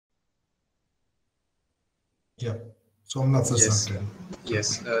Yeah. Somnath sir Yes, started. yes.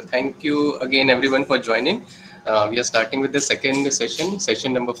 Thank you again, everyone, for joining. We are starting with the second session,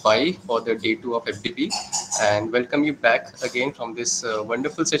 session number 5 for the day 2 of FDP, and welcome you back again from this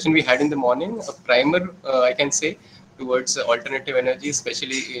wonderful session we had in the morning. A primer, I can say, towards alternative energy,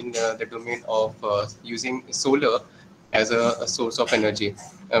 especially in the domain of using solar as a source of energy.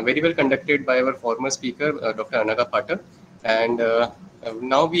 Very well conducted by our former speaker, Dr. Anaga Patel, and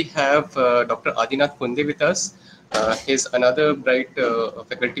now we have Dr. Adinath Kunde with us. He's another bright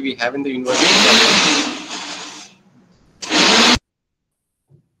faculty we have in the university.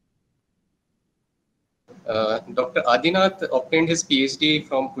 Dr. Adinath obtained his PhD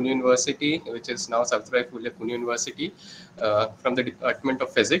from Pune University, which is now Savitribai Phule Pune University, from the Department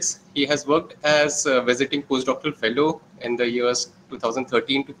of Physics. He has worked as a visiting postdoctoral fellow in the years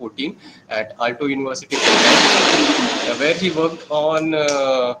 2013 to 14 at Aalto University, where he worked on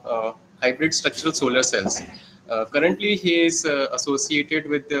hybrid structural solar cells. Currently, he is associated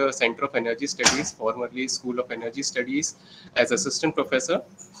with the Center of Energy Studies, formerly School of Energy Studies, as assistant professor.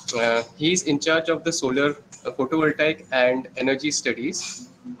 He is in charge of the solar photovoltaic and energy studies,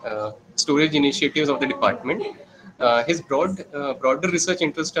 storage initiatives of the department. His broader research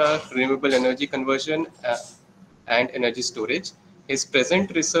interests are renewable energy conversion and energy storage. His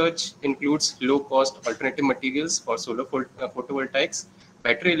present research includes low-cost alternative materials for solar photovoltaics,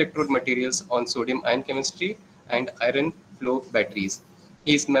 battery electrode materials on sodium-ion chemistry, and iron flow batteries.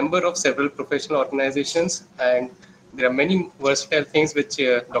 He is member of several professional organizations, and there are many versatile things which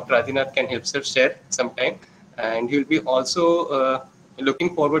Dr. Adinath can himself share sometime. And he will be also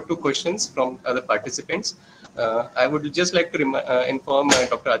looking forward to questions from other participants. I would just like to inform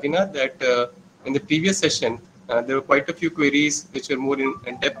Dr. Adinath that in the previous session, there were quite a few queries which were more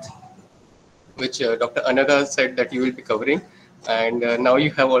in depth, which Dr. Anaga said that you will be covering. And now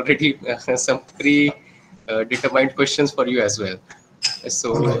you have already some pre-determined questions for you as well. All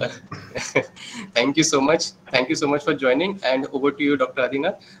So, right. thank you so much. Thank you so much for joining. And over to you, Dr.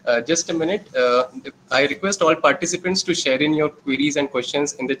 Adina. Just a minute. I request all participants to share in your queries and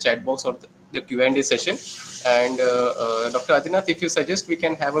questions in the chat box of the Q&A session. And Dr. Adinath, if you suggest, we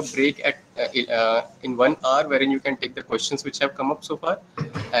can have a break at in 1 hour, wherein you can take the questions which have come up so far,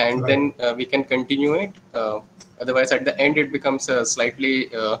 and Right. then we can continue it. Otherwise, at the end, it becomes slightly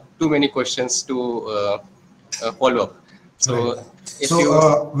too many questions to follow up. Right. So if So, you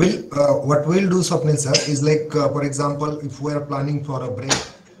what we'll do, Swapnil sir, is like, for example, if we are planning for a break,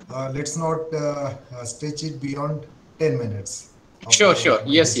 let's not stretch it beyond 10 minutes of sure, our sure,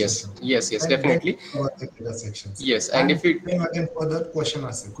 yes, this yes, session. yes, yes, And then definitely, cover the data sections. yes, and And if you then again, further question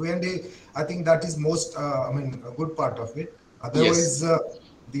answer. Q&A, I think that is most, I mean, a good part of it. yes, Otherwise,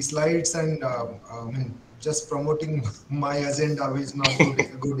 the slides and, I mean, just promoting my agenda is not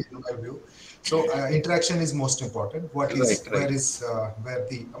good in my view. So interaction is most important. What is, right, right, where is, where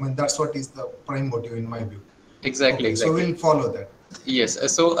the, I mean, that's what is the prime motive in my view. exactly, Okay, so exactly. we'll follow that. Yes,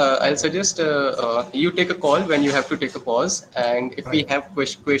 so I'll suggest you take a call when you have to take a pause, and if we Right. have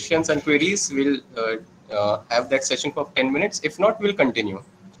questions and queries, we'll have that session for 10 minutes. If not, we'll continue.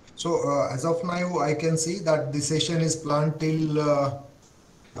 So as of now, I can see that the session is planned till,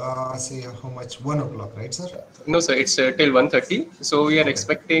 say how much, 1 o'clock, right, sir? No, sir, it's till 1:30. So we are Okay.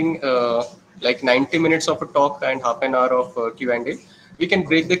 expecting like 90 minutes of a talk and half an hour of Q&A. We can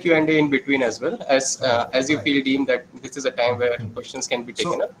break Okay. the Q&A in between as well, Right. as you Right. feel deemed that this is a time where Mhm. questions can be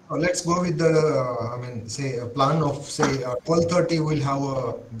taken So up. let's go with the, I mean, say a plan of say 12:30. We'll have a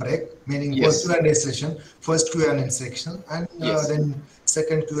break, meaning Yes, Q&A session, first Q&A section, and yes, then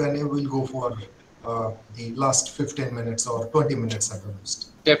second Q&A will go for the last 15 minutes or 20 minutes at the most.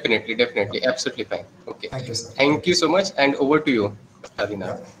 definitely, Yeah. definitely, absolutely fine. Okay, Thank you, sir. thank Thank you you. so much, and over to you,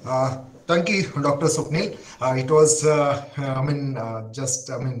 Adinath. Yeah. Thank you, Dr. Swapnil. It was, I mean, just,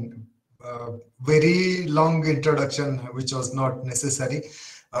 I mean, very long introduction, which was not necessary.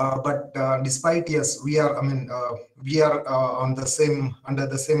 But despite, yes, we are, I mean, we are on the same, under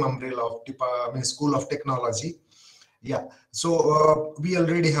the same umbrella of, I mean, School of Technology. Yeah. So we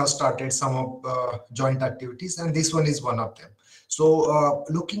already have started some of joint activities, and this one is one of them. So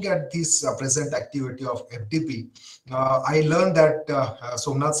looking at this present activity of FDP, I learned that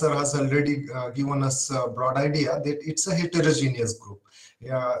Somnath sir has already given us a broad idea that it's a heterogeneous group.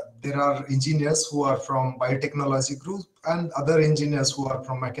 There are engineers who are from biotechnology group and other engineers who are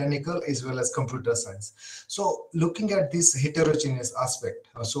from mechanical as well as computer science. So looking at this heterogeneous aspect,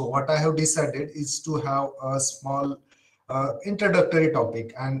 so what I have decided is to have a small introductory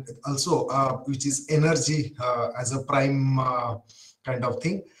topic, and also which is energy as a prime kind of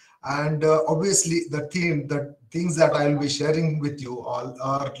thing. And obviously the theme, that things that I will be sharing with you all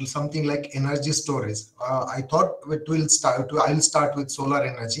are something like energy storage. I thought I'll start with solar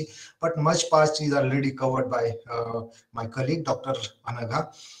energy, but much past is already covered by my colleague, Dr.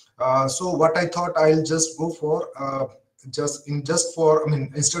 Anaga. So what I thought I'll just go for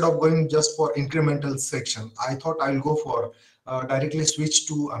instead of going just for incremental section, I thought I'll go for directly switch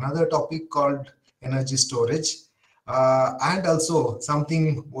to another topic called energy storage. And also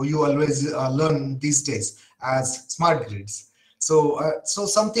something you always learn these days as smart grids. So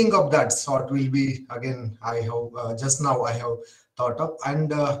something of that sort will be again. I have just now I have thought of,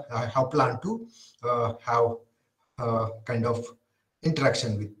 and I have planned to have kind of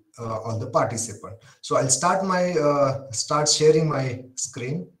interaction with all the participants. So I'll start sharing my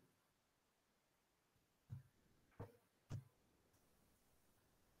screen.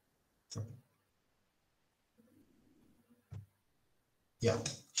 Yeah,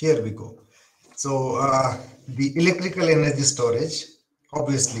 here we go. So the electrical energy storage,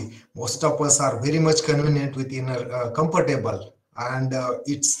 obviously, most of us are very much convenient with comfortable, and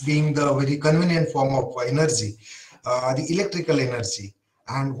it's being the very convenient form of energy, the electrical energy.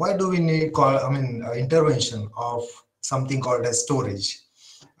 And why do we need intervention of something called as storage?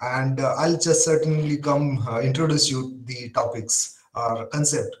 And I'll just certainly come introduce you the topics or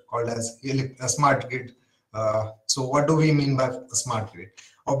concept called as a smart grid. So what do we mean by a smart grid?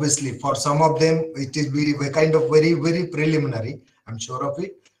 Obviously, for some of them, it is very kind of very preliminary. I'm sure of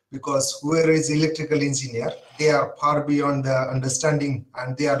it, because whoever is electrical engineer, they are far beyond the understanding,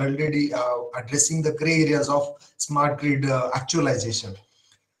 and they are already addressing the gray areas of smart grid actualization.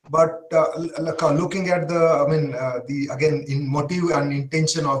 But looking at the again in motive and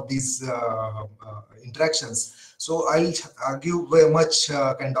intention of these interactions, so I'll give very much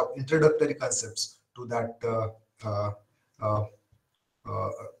kind of introductory concepts to that uh, uh,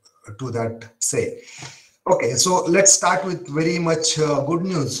 say. Okay, so let's start with very much good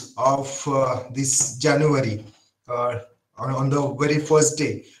news of this January. On the very first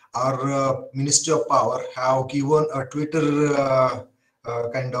day, our Ministry of Power have given a Twitter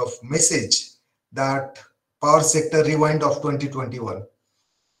kind of message that power sector rewind of 2021.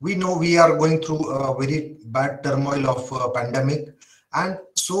 We know we are going through a very bad turmoil of pandemic, and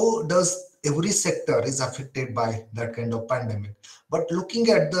so does every sector is affected by that kind of pandemic. But looking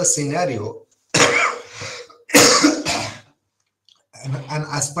at the scenario, an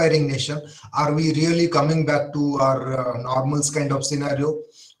aspiring nation, are we really coming back to our normals kind of scenario,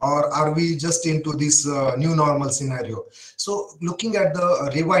 or are we just into this new normal scenario? So looking at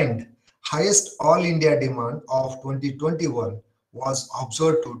the rewind, highest all India demand of 2021 was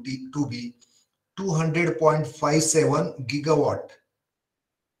observed to be 200.57 gigawatt,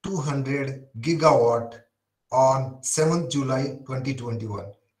 200 gigawatt on 7th July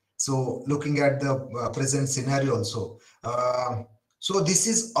 2021. So looking at the present scenario also, so this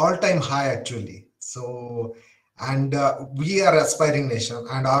is all-time high actually. So, and we are aspiring nation,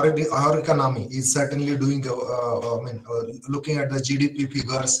 and our economy is certainly doing. Looking at the GDP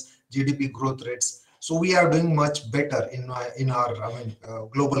figures, GDP growth rates. So we are doing much better in our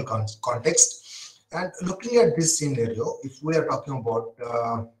global context. And looking at this scenario, if we are talking about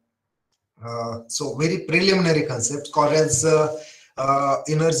so very preliminary concepts called as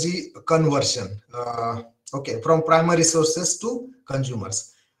energy conversion. Okay, from primary sources to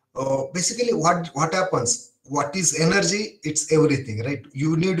consumers. Basically, what happens? What is energy? It's everything, right?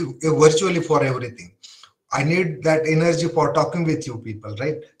 You need virtually for everything. I need that energy for talking with you people,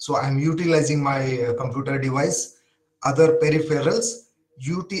 right? So I'm utilizing my computer device, other peripherals,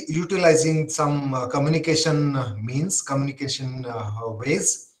 utilizing some communication means, communication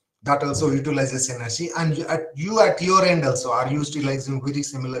ways that also utilizes energy. And you at your end also are utilizing very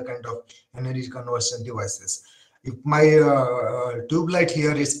similar kind of energy conversion devices. If my tube light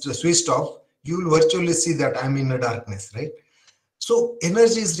here is switched off, you will virtually see that I'm in a darkness, right? So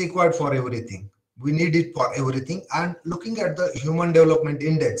energy is required for everything. We need it for everything. And looking at the Human Development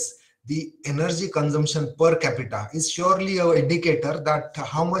Index, the energy consumption per capita is surely an indicator that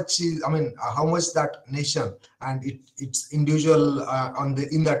how much is, how much that nation and its individual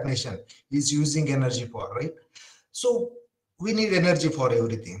in that nation is using energy for, right? So we need energy for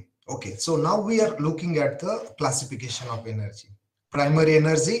everything. Okay, so now we are looking at the classification of energy: primary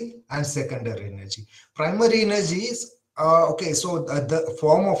energy and secondary energy. Primary energy is okay, so the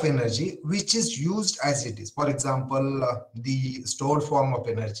form of energy which is used as it is. For example, the stored form of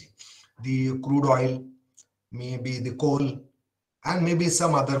energy, the crude oil, maybe the coal, and maybe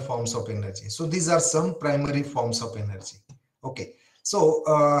some other forms of energy. So these are some primary forms of energy. Okay, so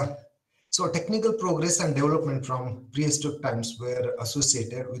so technical progress and development from prehistoric times were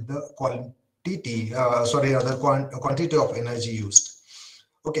associated with the TT, sorry, the quantity of energy used.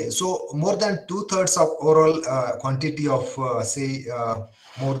 Okay, so more than two-thirds of overall quantity of say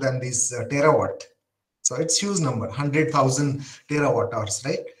more than this terawatt. So it's huge number, 100,000 terawatt hours,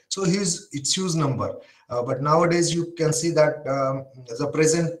 right? So it's huge number. But nowadays you can see that the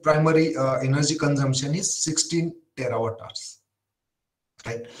present primary energy consumption is 16 terawatt hours,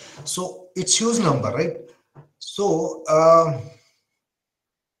 right? So it's huge number, right? So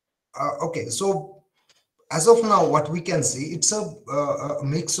okay, so as of now, what we can see, it's a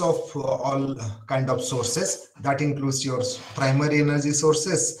mix of all kind of sources. That includes your primary energy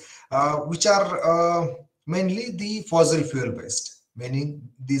sources, which are mainly the fossil fuel based, meaning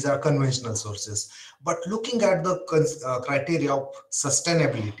these are conventional sources. But looking at the criteria of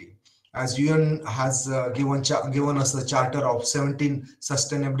sustainability, as UN has given us the charter of 17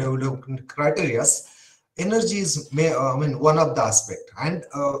 sustainable development criteria, energy is I mean one of the aspect. And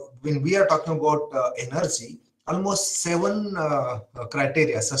when we are talking about energy, almost seven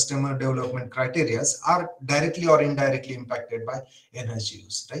criteria, sustainable development criteria, are directly or indirectly impacted by energy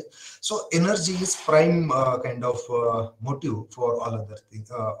use, right? So energy is prime kind of motive for all other things,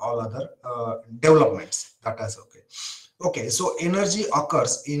 all other developments. That is okay. Okay, so energy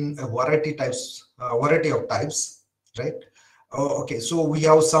occurs in a variety of types, right? Oh, okay, so we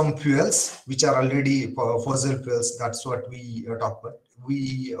have some fuels which are already fossil fuels. That's what we talk about.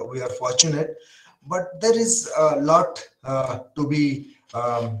 We are fortunate, but there is a lot to be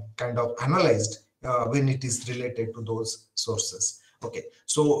kind of analyzed when it is related to those sources. Okay,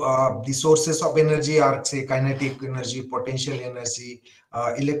 so the sources of energy are, say, kinetic energy, potential energy,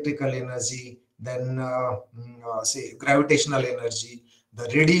 electrical energy, then say gravitational energy, the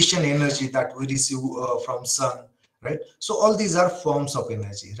radiation energy that we receive from sun, right? So all these are forms of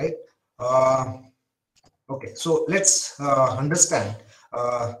energy, right? Okay, so let's understand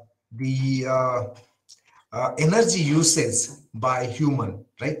the energy usage by human,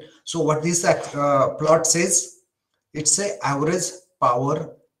 right? So what this plot says, it's a average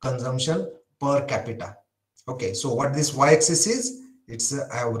power consumption per capita. Okay, so what this y-axis is, it's a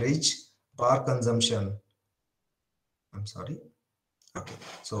average power consumption. I'm sorry.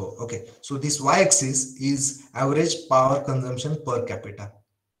 Okay, so this y-axis is average power consumption per capita.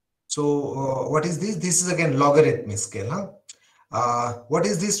 So what is this? This is again logarithmic scale, huh? What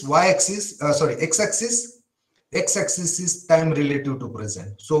is this y-axis? Sorry, x-axis. X-axis is time relative to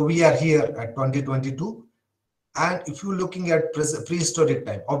present. So we are here at 2022, and if you're looking at prehistoric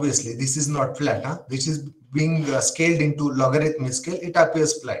time, obviously this is not flat, huh? This is being scaled into logarithmic scale. It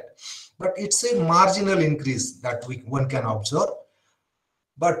appears flat, but it's a marginal increase that one can observe.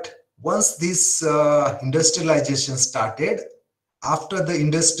 But once this industrialization started, after the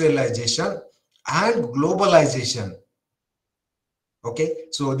industrialization and globalization, okay,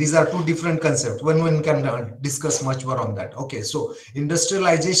 so these are two different concepts. One can discuss much more on that. Okay, so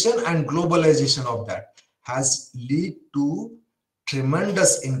industrialization and globalization of that has led to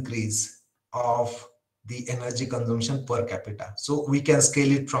tremendous increase of the energy consumption per capita. So we can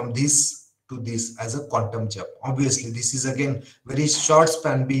scale it from this to this as a quantum jump. Obviously, this is again very short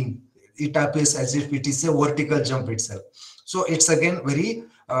span, being it appears as if it is a vertical jump itself. So it's again very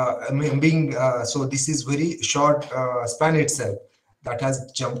so this is very short span itself that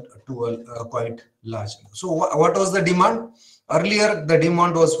has jumped to a quite large. So what was the demand? Earlier, the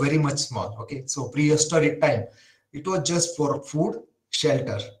demand was very much small. Okay, so prehistoric time, it was just for food,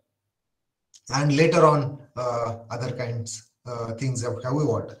 shelter, and later on other kinds things of how we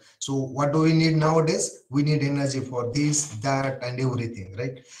want. So what do we need nowadays? We need energy for this, that, and everything,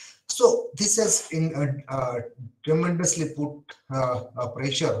 right? So this has tremendously put a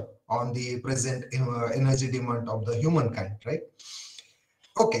pressure on the present energy demand of the humankind, right?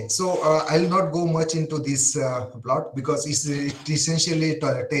 Okay, so I'll not go much into this plot because it essentially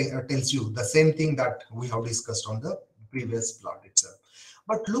tells you the same thing that we have discussed on the previous plot itself.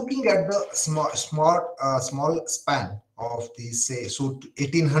 But looking at the small span of the, say, so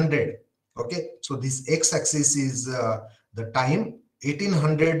 1800, okay, so this x-axis is the time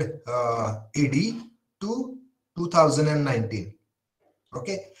 1800 AD to 2019,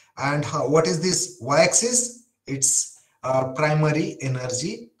 okay, and what is this y-axis? It's primary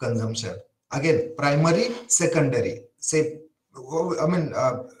energy consumption. Again, primary, secondary. Say, I mean,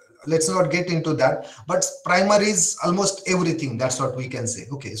 let's not get into that, but primary is almost everything. That's what we can say.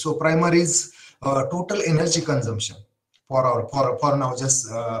 Okay, so primary is total energy consumption for our for now. Just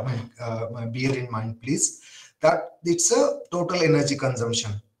bear in mind, please, that it's a total energy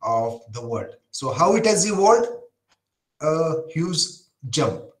consumption of the world. So how it has evolved? A huge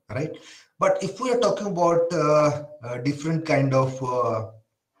jump, right? But if we are talking about different kind of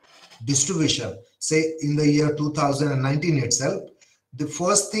distribution, say in the year 2019 itself, the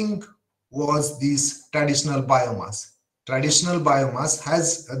first thing was this traditional biomass. Traditional biomass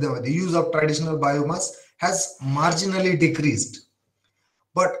has the use of traditional biomass has marginally decreased,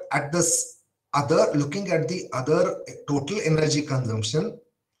 but at this other, looking at the other total energy consumption,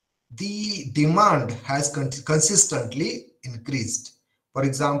 the demand has consistently increased. For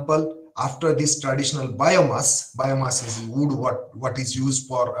example, after this traditional biomass is wood, what is used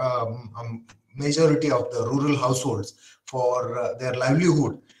for majority of the rural households for their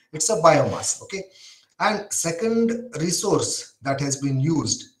livelihood. It's a biomass, okay. And second resource that has been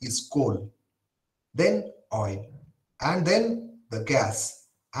used is coal, then oil, and then the gas,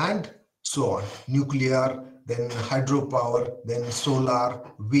 and so on. Nuclear, then hydropower, then solar,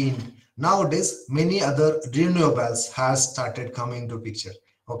 wind. Nowadays, many other renewables has started coming to picture.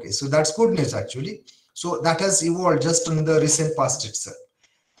 Okay, so that's good news actually. So that has evolved just in the recent past itself.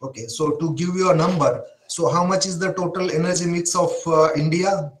 Okay, so to give you a number, so how much is the total energy mix of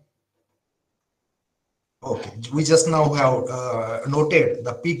India? Okay, we just now have noted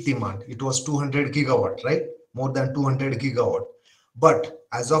the peak demand. It was 200 gigawatt, right? More than 200 gigawatt. But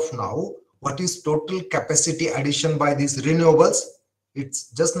as of now, what is total capacity addition by these renewables?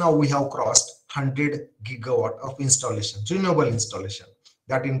 It's just now we have crossed 100 gigawatt of installation, renewable installation.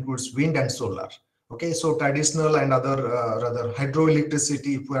 That includes wind and solar. Okay, so traditional and other rather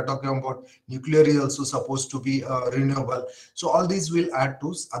hydroelectricity, if we are talking about nuclear, is also supposed to be renewable. So all these will add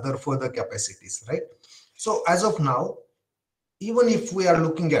to other further capacities, right? So as of now, even if we are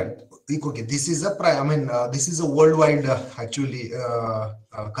looking at, okay, this is a this is a worldwide actually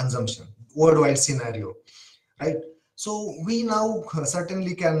consumption, worldwide scenario, right? So we now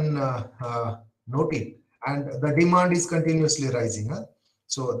certainly can note it, and the demand is continuously rising. Huh?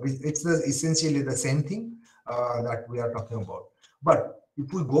 So it's essentially the same thing that we are talking about. But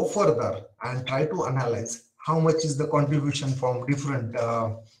if we go further and try to analyze how much is the contribution from different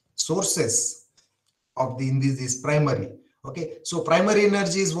sources of the in this is primary. Okay, so primary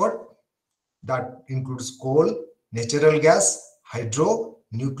energy is what? That includes coal, natural gas, hydro,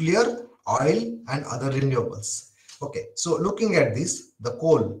 nuclear, oil, and other renewables. Okay, so looking at this, the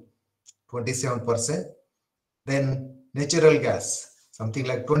coal 27%, then natural gas something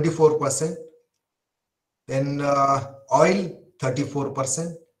like 24%, then oil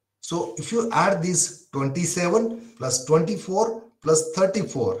 34%. So if you add this 27 plus 24 plus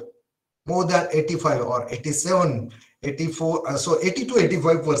 34, more than 85 or 87, 84, so 80 to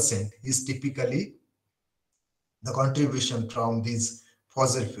 85% is typically the contribution from these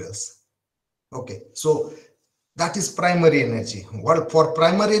fossil fuels. Okay, so that is primary energy. Well, for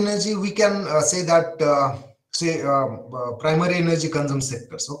primary energy, we can say that primary energy consumption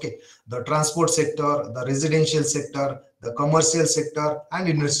sectors. Okay, the transport sector, the residential sector, the commercial sector, and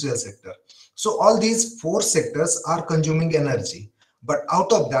industrial sector. So all these four sectors are consuming energy. But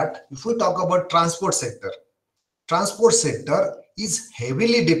out of that, if we talk about transport sector is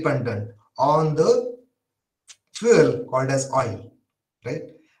heavily dependent on the fuel called as oil,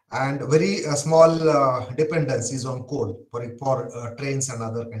 right? And very small dependence is on coal for trains and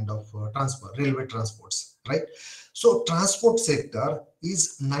other kind of transport, railway transports, right? So transport sector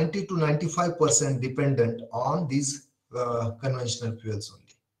is 90 to 95% dependent on these conventional fuels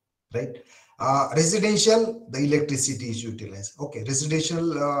only, right? Residential, the electricity is utilized. Okay,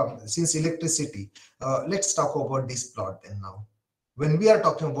 residential, since electricity, let's talk about this plot then now. When we are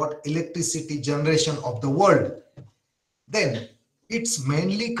talking about electricity generation of the world, then it's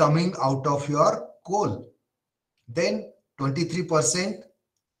mainly coming out of your coal. Then 23%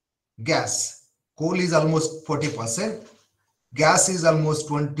 gas. Coal is almost 40%. Gas is almost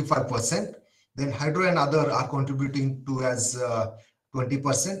 25%. Then hydro and other are contributing to as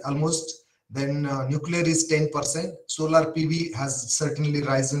 20% almost. Then nuclear is 10%. Solar PV has certainly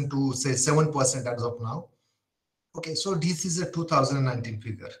risen to say 7% as of now. Okay, so this is a 2019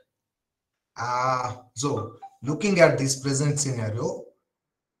 figure. So looking at this present scenario,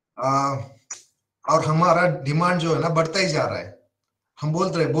 और हमारा demand जो है ना बढ़ता ही जा रहा है. हम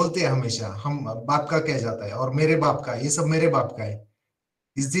बोलते हैं हमेशा, हम बाप का कह जाता है और मेरे बाप का, ये सब मेरे बाप का है.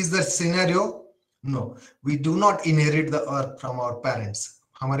 Is this the scenario? No, we do not inherit the earth from our parents.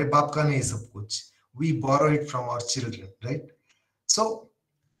 हमारे बाप का नहीं सब कुछ. We borrow it from our children, right? So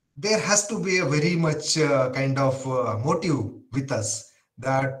there has to be a very much kind of motive with us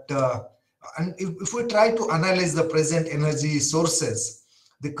that and if we try to analyze the present energy sources,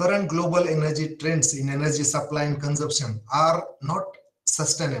 the current global energy trends in energy supply and consumption are not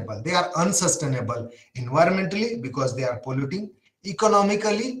sustainable. They are unsustainable environmentally because they are polluting,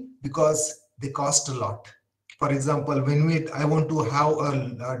 economically because they cost a lot. For example, when I want to have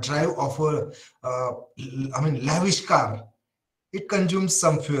a drive of a, lavish car, it consumes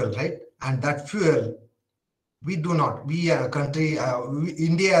some fuel, right? And that fuel, we do not, we a country,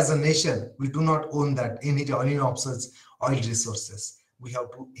 India as a nation, we do not own that any of such oil resources. We have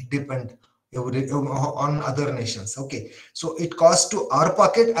to depend on other nations. Okay, so it costs to our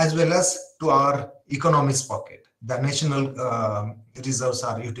pocket as well as to our economy's pocket. The national reserves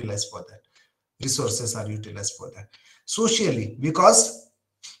are utilized for that, resources are utilized for that. Socially, because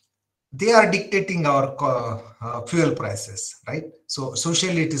they are dictating our fuel prices, right? So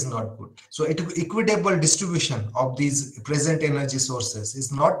socially it is not good. So equitable distribution of these present energy sources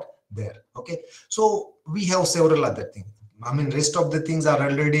is not there. Okay, so we have several other things. I mean, rest of the things are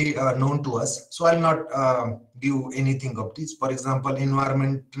already known to us, so I'll not give anything of this. For example,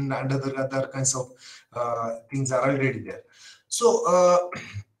 environment and other kinds of things are already there. So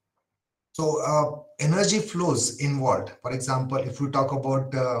energy flows involved. For example, if we talk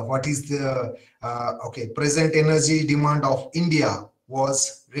about what is the present energy demand of India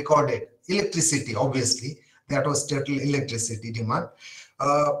was recorded. Electricity, obviously, that was total electricity demand.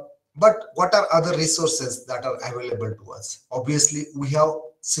 But what are other resources that are available to us? Obviously, we have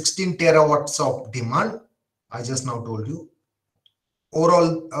 16 terawatts of demand. I just now told you.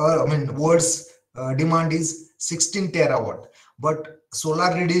 Overall, world's demand is 16 terawatt. But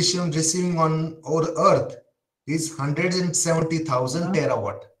solar radiation receiving on our Earth is 170,000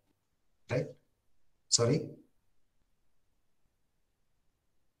 terawatt, right? Sorry.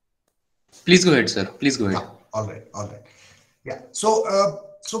 Please go ahead, sir. Please go ahead. All right. Yeah.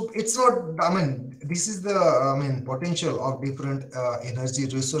 So it's not. I mean, this is the potential of different energy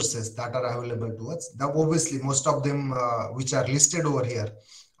resources that are available to us. Now, obviously, most of them which are listed over here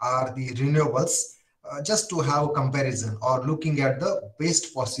are the renewables. Just to have comparison or looking at the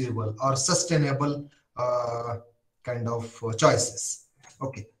best possible or sustainable kind of choices.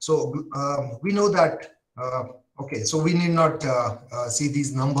 Okay, so we know that. Okay, so we need not see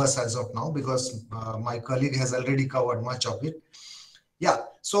these numbers as of now because my colleague has already covered much of it. Yeah,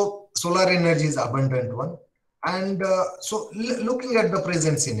 so solar energy is abundant one. And so looking at the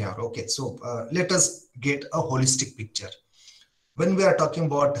present scenario, okay, so let us get a holistic picture. When we are talking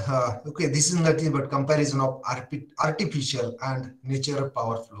about, okay, this is nothing but comparison of artificial and natural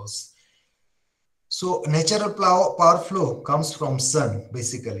power flows. So natural power flow comes from sun,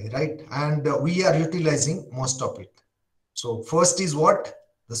 basically, right? And we are utilizing most of it. So first is what?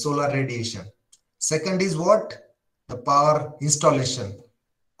 The solar radiation. Second is what? The power installation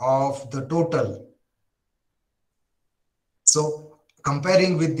of the total. So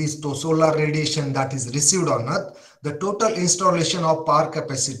comparing with this solar radiation that is received on Earth, the total installation of power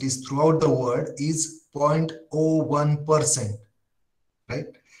capacities throughout the world is 0.01%, right?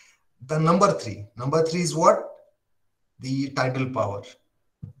 The number three is what? The tidal power.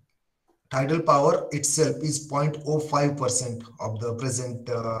 Tidal power itself is 0.05% of the present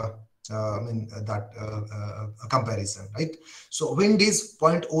comparison, right? So wind is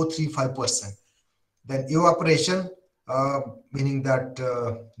 0.035%. Then evaporation, meaning that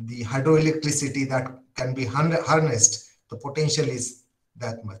the hydroelectricity that can be harnessed, the potential is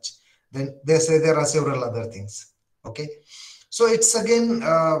that much. Then they say there are several other things. Okay, so it's again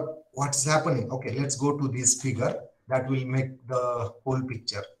what's happening. Okay, let's go to this figure that will make the whole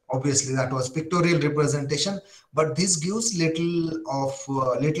picture. Obviously, that was pictorial representation, but this gives little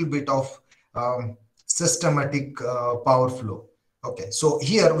bit of systematic power flow. Okay, so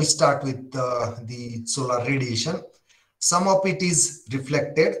here we start with the solar radiation. Some of it is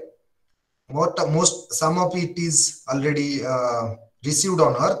reflected. Some of it is already received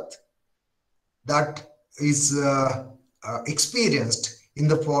on Earth. That is experienced in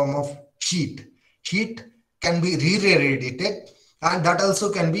the form of heat. Heat can be re-radiated, and that also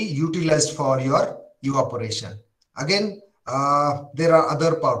can be utilized for your evaporation. Again, there are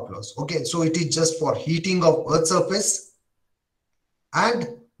other power flows. Okay, so it is just for heating of Earth's surface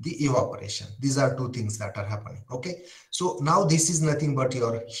and the evaporation. These are two things that are happening. Okay, so now this is nothing but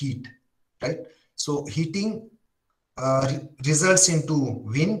your heat, right? So heating results into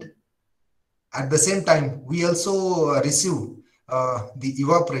wind. At the same time, we also receive the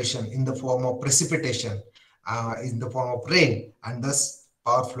evaporation in the form of precipitation, in the form of rain, and thus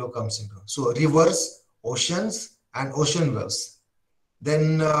power flow comes into. So rivers, oceans, and ocean waves.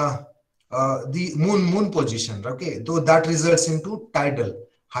 Then the moon position, okay, though that results into tidal,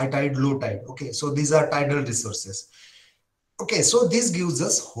 high tide, low tide. Okay, so these are tidal resources. Okay, so this gives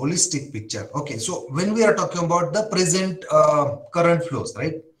us holistic picture. Okay, so when we are talking about the present current flows,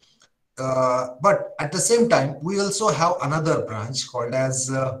 right? But at the same time, we also have another branch called as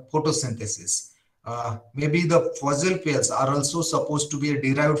photosynthesis. Maybe the fossil fuels are also supposed to be a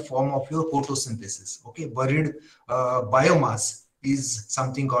derived form of your photosynthesis. Okay, buried biomass is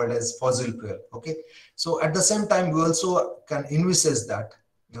something called as fossil fuel. Okay, so at the same time, we also can envisage that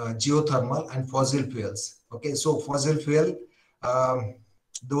geothermal and fossil fuels. Okay, so fossil fuel, um,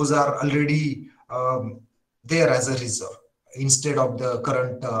 those are already there as a reserve instead of the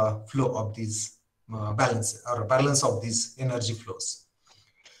current flow of these balance of these energy flows.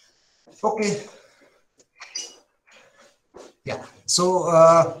 Okay, yeah.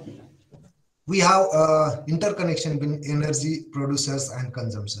 So we have interconnection between energy producers and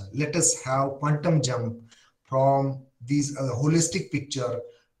consumption. Let us have quantum jump from these holistic picture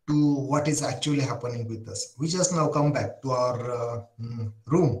to what is actually happening with us. We just now come back to our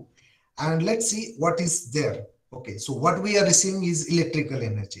room and let's see what is there. Okay, so what we are receiving is electrical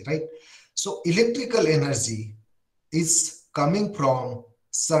energy, right? So electrical energy is coming from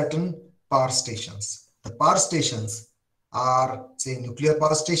certain power stations. The power stations are, say, nuclear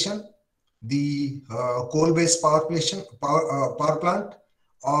power station, the coal-based power plant,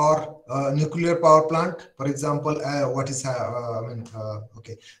 or nuclear power plant. For example, what is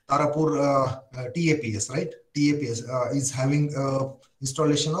okay, Tarapur TAPS, right? TAPS is having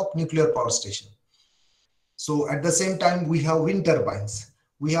installation of nuclear power station. So at the same time, we have wind turbines,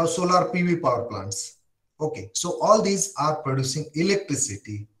 we have solar PV power plants. Okay, so all these are producing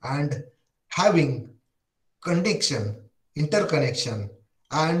electricity and having connection, interconnection,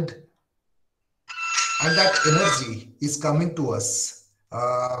 and that energy is coming to us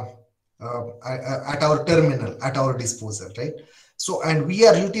at our terminal, at our disposal, right? So, and we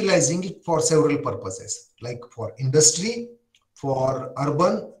are utilizing it for several purposes, like for industry, for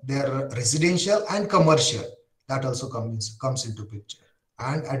urban, their residential and commercial. That also comes into picture.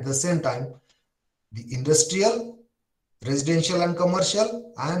 And at the same time, the industrial, residential and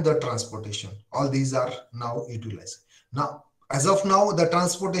commercial, and the transportation. All these are now utilized. Now, as of now, the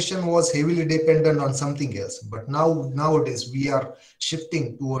transportation was heavily dependent on something else, but nowadays we are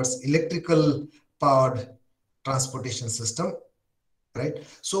shifting towards electrical powered transportation system, right?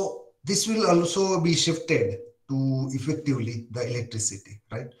 So this will also be shifted to effectively the electricity,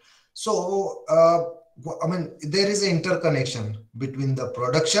 right? So I mean, there is an interconnection between the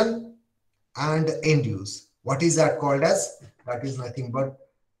production and end use. What is that called as? That is nothing but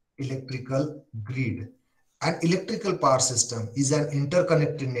electrical grid. An electrical power system is an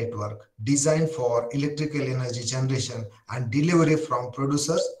interconnected network designed for electrical energy generation and delivery from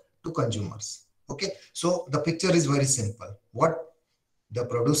producers to consumers. Okay, so the picture is very simple. What? The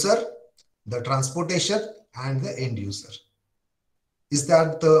producer, the transportation, and the end user. Is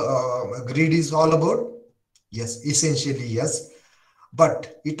that the grid is all about? Yes, essentially yes.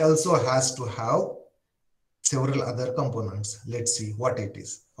 But it also has to have several other components. Let's see what it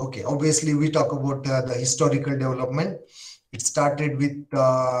is. Okay, obviously we talk about the historical development. It started with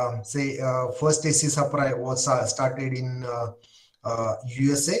say first AC supply was started in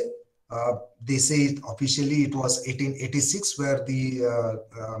USA. They say officially it was 1886 where the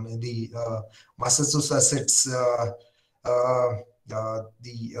Massachusetts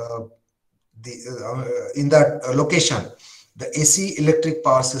in that location the AC electric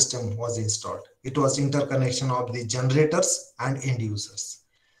power system was installed. It was interconnection of the generators and end users.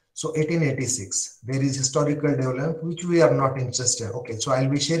 So 1886, there is historical development, which we are not interested. Okay, so I'll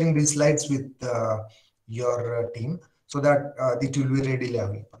be sharing these slides with your team so that it will be readily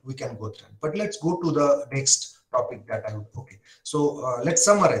available. We can go through. But let's go to the next topic that I would, okay. So let's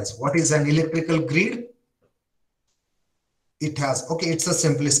summarize. What is an electrical grid? It has, okay, it's a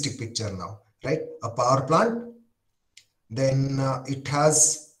simplistic picture now, right? A power plant, then it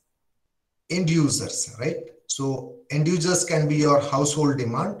has end users, right? So end users can be your household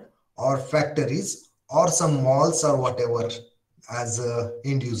demand or factories or some malls or whatever as a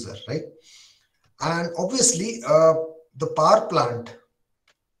end user, right? And obviously the power plant.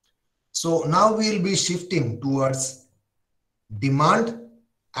 So now we'll be shifting towards demand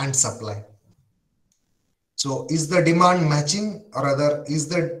and supply. So is the demand matching, or rather is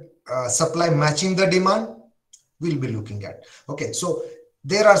the supply matching the demand? We'll be looking at. Okay, so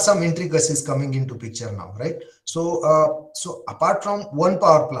there are some intricacies coming into picture now, right? So so apart from one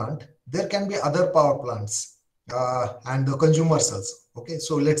power plant, there can be other power plants and the consumers also. Okay,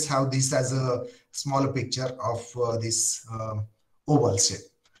 so let's have this as a smaller picture of this oval shape.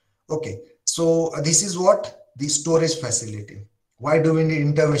 Okay, so this is what the storage facility. Why do we need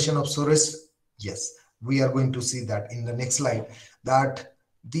intervention of storage? Yes, we are going to see that in the next slide, that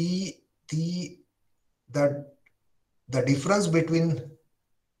the difference between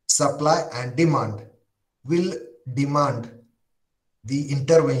supply and demand will demand the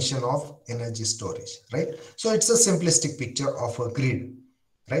intervention of energy storage, right? So it's a simplistic picture of a grid,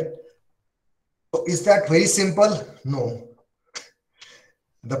 right? So is that very simple? No.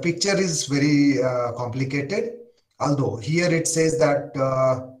 The picture is very complicated, although here it says that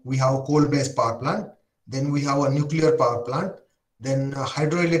we have coal-based power plant, then we have a nuclear power plant, then a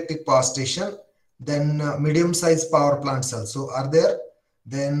hydroelectric power station, then medium-sized power plants also are there.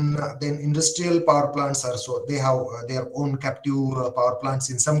 Then industrial power plants are, so they have their own captive power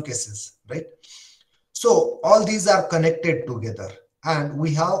plants in some cases, right? So all these are connected together, and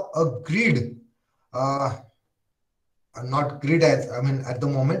we have a grid. Not grid as I mean at the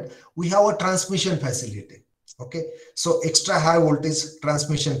moment we have a transmission facility. Okay, so extra high voltage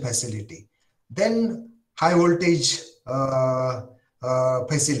transmission facility, then high voltage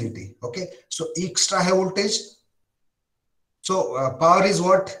facility. Okay, so extra high voltage. So power is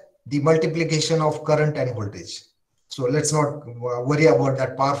what? The multiplication of current and voltage. So let's not worry about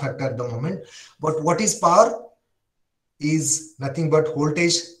that power factor at the moment. But what is power? Is nothing but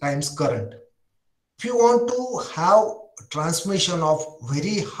voltage times current. If you want to have transmission of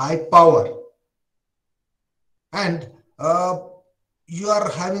very high power and you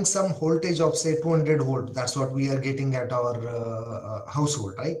are having some voltage of say 200 volt, that's what we are getting at our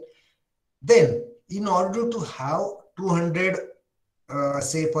household, right? Then in order to have 200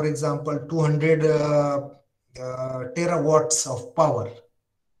 say for example 200 terawatts of power,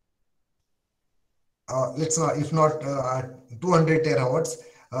 let's not, if not 200 terawatts,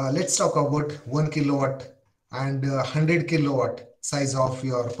 let's talk about 1 kilowatt and 100 kilowatt size of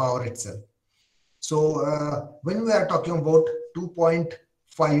your power itself. So when we are talking about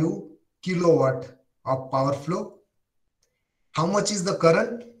 2.5 kilowatt of power flow, how much is the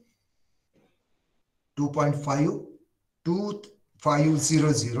current? 2.5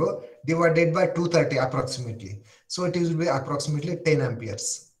 2500 divided by 230 approximately. So it will be approximately 10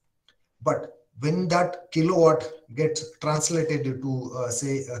 amperes. But when that kilowatt gets translated into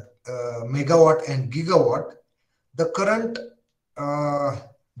say megawatt and gigawatt, the current,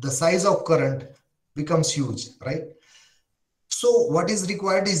 the size of current becomes huge, right? So what is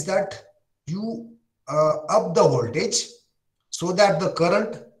required is that you up the voltage so that the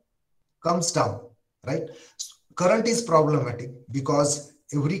current comes down, right? Current is problematic because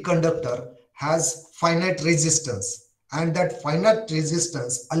every conductor has finite resistance, and that finite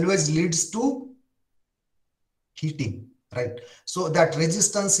resistance always leads to heating, right? So that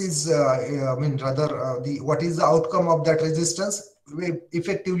resistance is I mean rather what is the outcome of that resistance?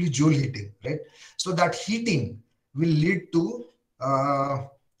 Effectively joule heating, right? So that heating will lead to I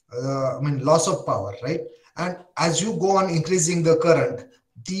mean loss of power, right? And as you go on increasing the current,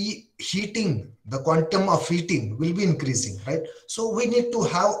 the heating, the quantum of heating will be increasing, right? So we need to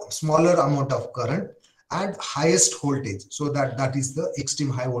have smaller amount of current and highest voltage, so that is the extreme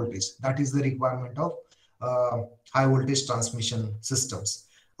high voltage. That is the requirement of high voltage transmission systems.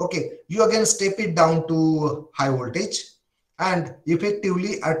 Okay, you again step it down to high voltage, and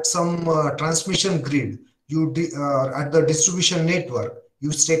effectively at some transmission grid, you at the distribution network,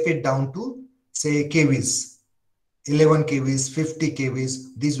 you step it down to say kVs, 11 kVs, 50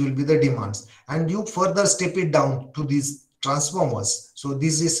 kVs. These will be the demands, and you further step it down to these transformers. So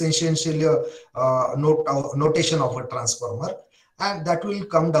this is essentially a notation of a transformer, and that will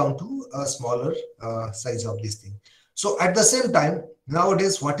come down to a smaller size of this thing. So at the same time,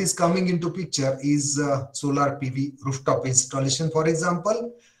 nowadays what is coming into picture is solar PV rooftop installation. For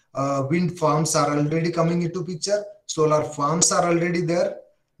example, wind farms are already coming into picture, solar farms are already there.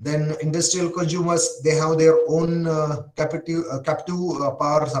 Then industrial consumers, they have their own captive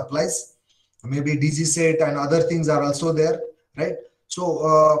power supplies. Maybe DG set and other things are also there, right?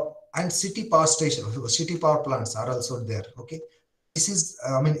 So and city power station, city power plants are also there. Okay, this is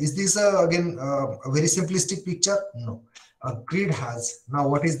I mean, is this again a very simplistic picture? No. A grid has, now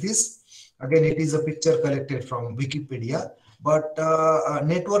what is this? Again, it is a picture collected from Wikipedia, but a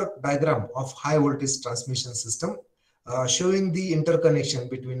network diagram of high voltage transmission system showing the interconnection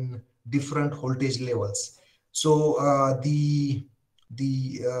between different voltage levels. So the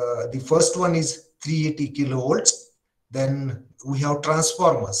first one is 380 kilovolts. Then we have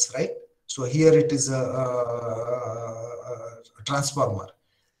transformers, right? So here it is a transformer.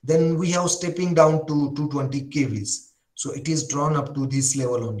 Then we have stepping down to 220 kVs. So it is drawn up to this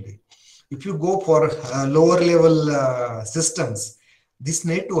level only. If you go for lower level systems, this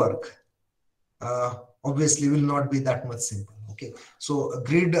network obviously will not be that much simple. Okay, so a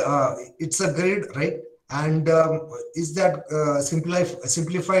grid, it's a grid, right? And is that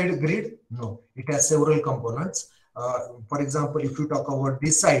simplified grid? No, it has several components. For example, if you talk about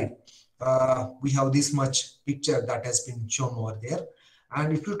this side, we have this much picture that has been shown over there.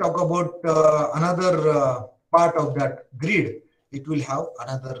 And if you talk about another part of that grid, it will have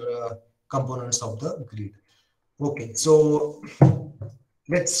another components of the grid. Okay, so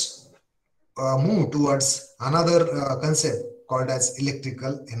let's move towards another concept called as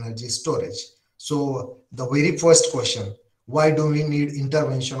electrical energy storage. So the very first question, why do we need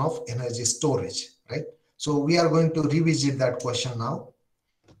intervention of energy storage, right? So we are going to revisit that question now.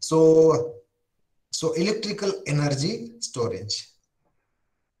 So, so electrical energy storage.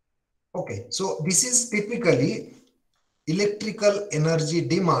 Okay, so this is typically electrical energy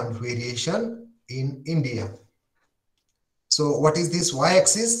demand variation in India. So what is this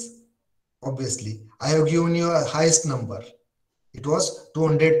y-axis? Obviously, I have given you a highest number. It was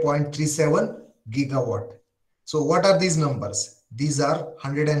 200.37 gigawatt. So what are these numbers? These are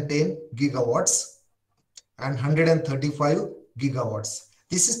 110 gigawatts and 135 gigawatts.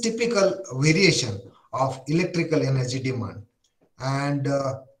 This is typical variation of electrical energy demand. And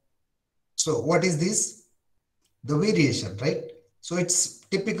so what is this? The variation, right? So it's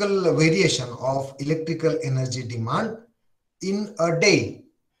typical variation of electrical energy demand in a day.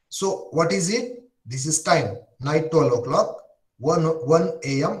 So what is it? This is time. Night 12 o'clock, 1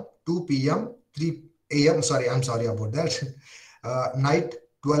 a.m., 2 p.m., 3 a.m. Sorry, I'm sorry about that. Night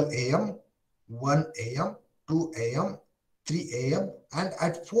 12 a.m., 1 a.m., 2 a.m., 3 a.m. and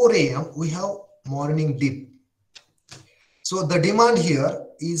at 4 a.m. we have morning dip. So the demand here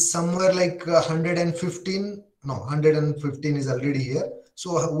is somewhere like 115, no, 115 is already here.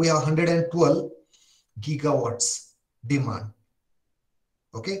 So we have 112 gigawatts demand.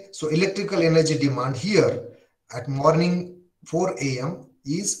 Okay, so electrical energy demand here at morning 4 a.m.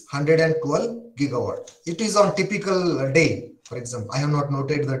 is 112 gigawatt. It is on typical day, for example. I have not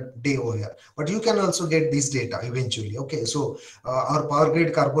noted the day over here, but you can also get this data eventually. Okay, so our Power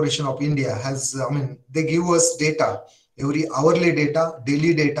Grid Corporation of India has, they give us data, every hourly data,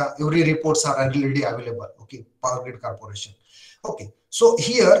 daily data, every reports are already available. Okay, Power Grid Corporation. Okay, so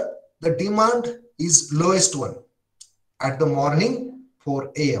here the demand is lowest one at the morning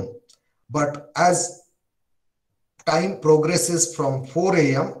 4 a.m. But as time progresses from 4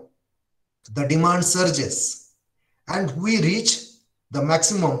 a.m., the demand surges and we reach the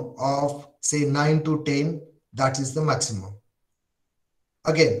maximum of say 9 to 10. That is the maximum.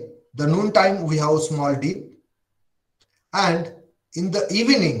 Again, the noon time we have a small dip, and in the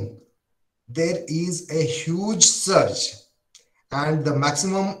evening there is a huge surge, and the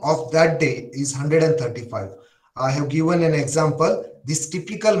maximum of that day is 135. I have given an example. This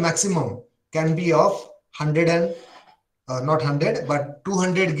typical maximum can be of 100 and not 100 but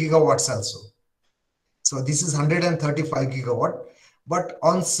 200 gigawatts also. So this is 135 gigawatt, but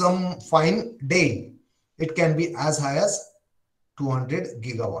on some fine day it can be as high as 200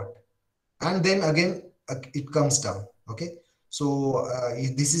 gigawatt, and then again it comes down. Okay, so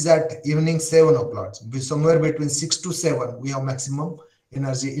this is at evening 7 o'clock. Somewhere between 6 to 7 we have maximum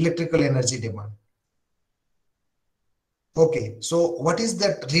energy, electrical energy demand. Okay, so what is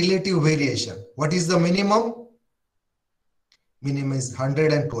that relative variation? What is the minimum? Minimum is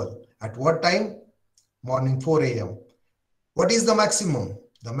 112. At what time? Morning 4 a.m. What is the maximum?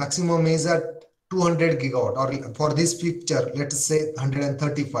 The maximum is at 200 gigawatt, or for this picture, let us say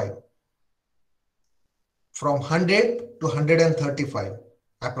 135. From 100 to 135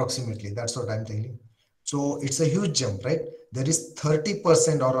 approximately. That's what I'm telling. So it's a huge jump, right? There is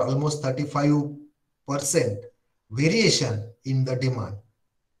 30% or almost 35% variation in the demand,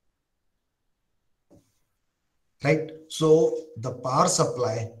 right? So the power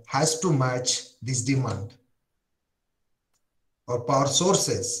supply has to match this demand, or power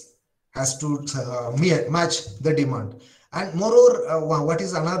sources has to match the demand. And moreover, what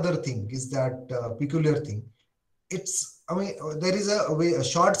is another thing is that peculiar thing. It's, there is a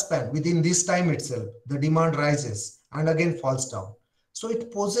short span within this time itself. The demand rises and again falls down. So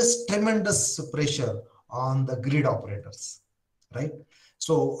it poses tremendous pressure on the grid operators, right?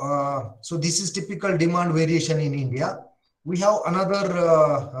 So, so this is typical demand variation in India. We have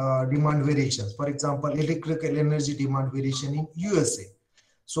another demand variations. For example, electrical energy demand variation in USA.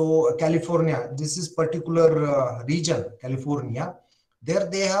 So California, this is particular region, California. There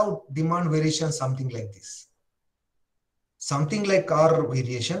they have demand variation something like this, something like our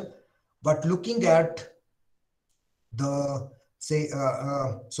variation, but looking at the say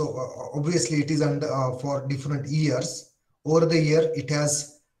obviously it is under for different years. Over the year it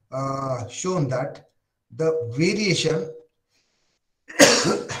has shown that the variation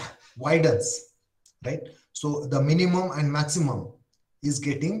widens, right? So the minimum and maximum is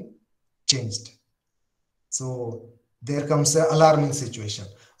getting changed. So there comes an alarming situation.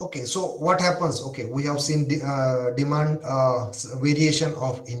 Okay, so what happens? Okay, we have seen the demand variation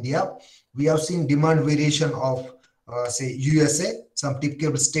of India. We have seen demand variation of say USA, some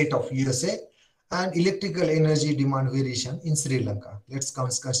typical state of USA, and electrical energy demand variation in Sri Lanka. Let's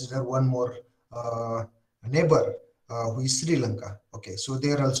consider one more neighbor who is Sri Lanka. Okay, so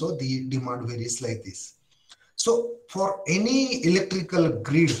there also the demand varies like this. So for any electrical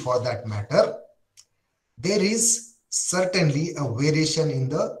grid for that matter, there is certainly a variation in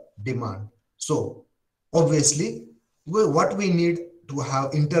the demand. So obviously, what we need to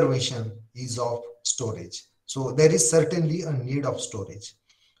have intervention is of storage. So there is certainly a need of storage.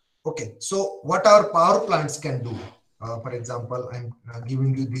 Okay, so what our power plants can do? For example, I'm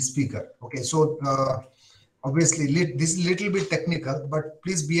giving you this figure. Okay, so obviously this is little bit technical, but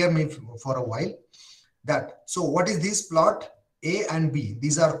please bear me for a while. That so what is this plot? A and B.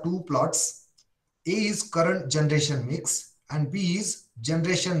 These are two plots. A is current generation mix and B is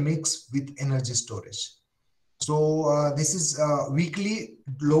generation mix with energy storage. So this is a weekly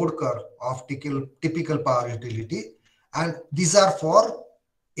load curve of typical power utility, and these are for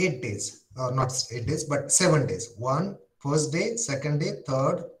 8 days, not 8 days, but 7 days. First day, second day,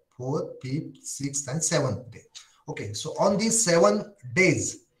 third, fourth, fifth, sixth, and seventh day. Okay, so on these 7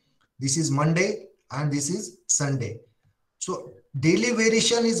 days, this is Monday and this is Sunday. So daily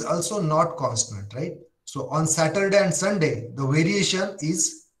variation is also not constant, right? So on Saturday and Sunday, the variation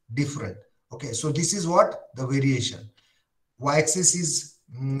is different. Okay, so this is what the variation. Y-axis is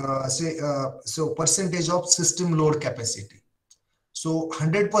so percentage of system load capacity. So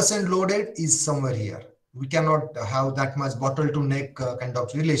 100% loaded is somewhere here. We cannot have that much bottle to neck kind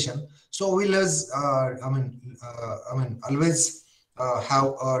of relation. So we'll always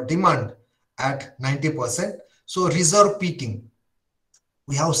have a demand at 90%. So reserve peaking.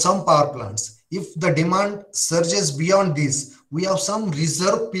 We have some power plants. If the demand surges beyond this, we have some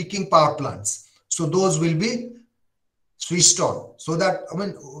reserve peaking power plants. So those will be switched on. So that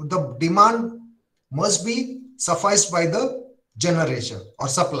the demand must be sufficed by the generation or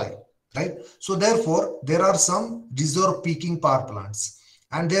supply, right? So therefore, there are some reserve peaking power plants,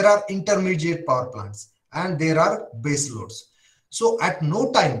 and there are intermediate power plants, and there are base loads. So at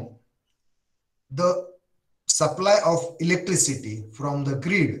no time, the supply of electricity from the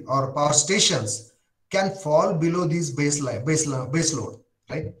grid or power stations can fall below this base load,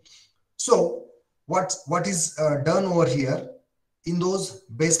 right? So what is done over here in those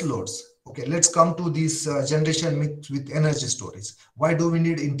base loads? Okay, let's come to this generation mix with energy storage. Why do we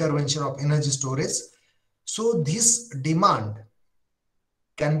need intervention of energy storage? So this demand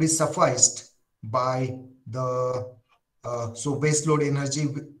can be sufficed by the so base load energy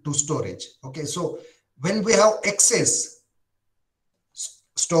to storage. Okay, so when we have excess,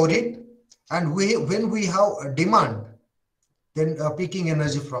 store it, and when we have a demand, then peaking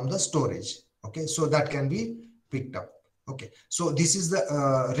energy from the storage. Okay, so that can be picked up. Okay, so this is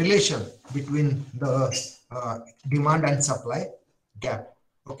the relation between the demand and supply gap.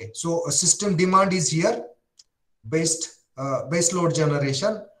 Okay, so a system demand is here, base load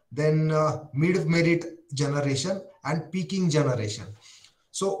generation, then mid merit generation and peaking generation.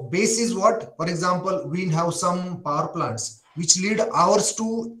 So base is what? For example, we have some power plants which lead hours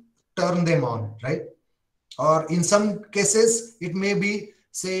to turn them on, right? Or in some cases, it may be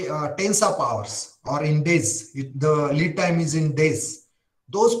say tens of hours or in days. The lead time is in days.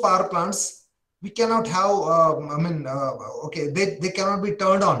 Those power plants, we cannot have, okay, they cannot be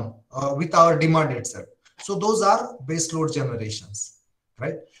turned on with our demand itself. So those are base load generations,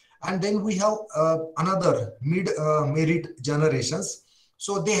 right? And then we have another mid merit generations.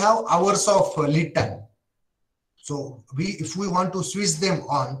 So they have hours of lead time. So if we want to switch them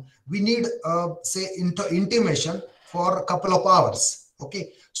on, we need say intimation for a couple of hours.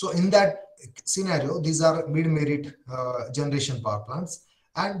 Okay, so in that scenario, these are mid-merit generation power plants,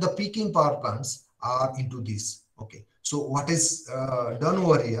 and the peaking power plants are into this. Okay, so what is done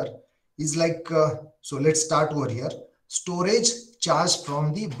over here is like so let's start over here. Storage charged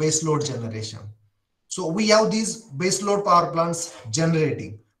from the base load generation. So we have these base load power plants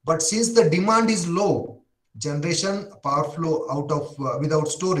generating, but since the demand is low, generation power flow out of without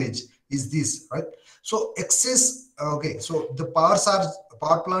storage is this, right? So excess, okay, so the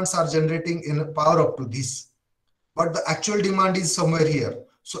power plants are generating in power up to this, but the actual demand is somewhere here.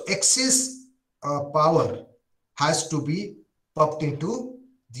 So excess power has to be pumped into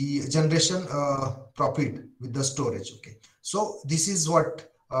the generation profit with the storage. Okay, so this is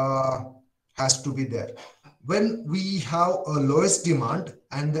what has to be there. When we have a lowest demand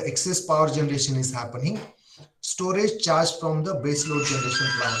and the excess power generation is happening, storage charge from the base load generation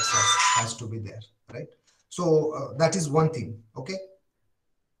plants has to be there, right? So that is one thing. Okay,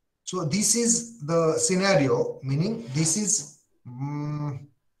 So this is the scenario, meaning this is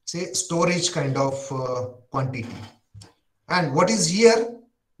say storage kind of quantity. And what is here?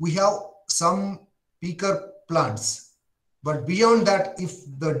 We have some peaker plants, but beyond that, if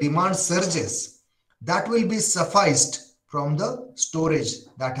the demand surges, that will be sufficed from the storage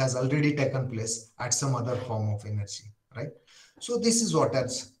that has already taken place at some other form of energy, right? So this is what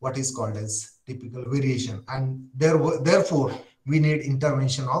is called as typical variation, and therefore we need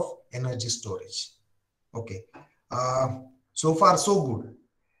intervention of energy storage. Okay, so far so good.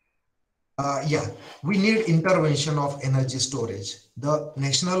 Yeah, we need intervention of energy storage. The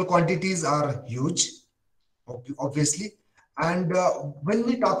national quantities are huge, obviously. And when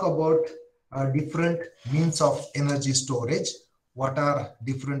we talk about different means of energy storage, what are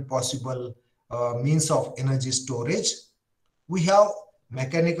different possible means of energy storage? We have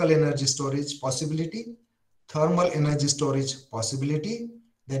mechanical energy storage possibility, thermal energy storage possibility,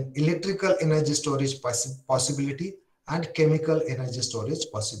 then electrical energy storage possibility, and chemical energy storage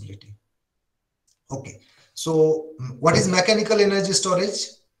possibility. Okay, so what is mechanical energy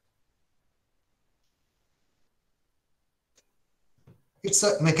storage? It's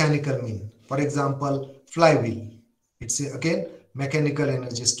a mechanical mean. For example, flywheel. It's again mechanical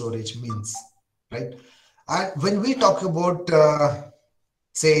energy storage means, right? And when we talk about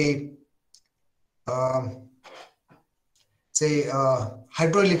say um,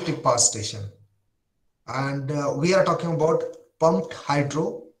 hydroelectric power station, and we are talking about pumped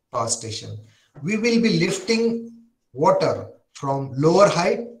hydro power station, we will be lifting water from lower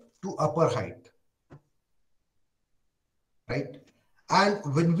height to upper height, right? And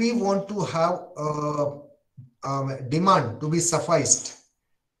when we want to have demand to be sufficed,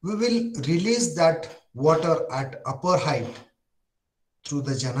 we will release that water at upper height through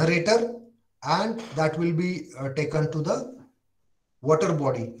the generator, and that will be taken to the water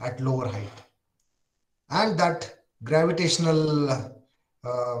body at lower height. And that gravitational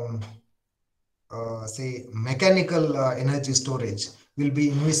say mechanical energy storage will be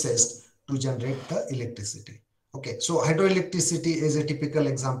envisaged to generate the electricity. Okay, so hydroelectricity is a typical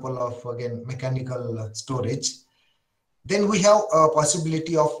example of again mechanical storage. Then we have a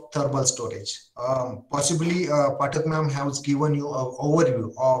possibility of thermal storage. Possibly Pathak ma'am has given you an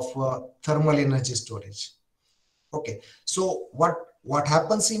overview of thermal energy storage. Okay, so what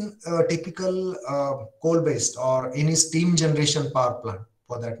happens in a typical coal-based or any steam generation power plant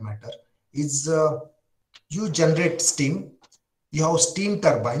for that matter is you generate steam, you have steam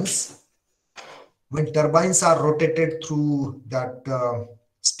turbines. When turbines are rotated through that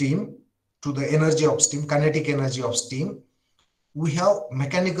steam, to the energy of steam, kinetic energy of steam, we have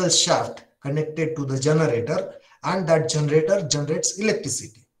mechanical shaft connected to the generator, and that generator generates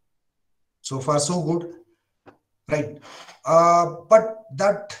electricity. So far so good, right? But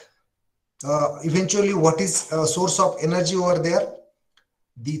that eventually what is a source of energy over there?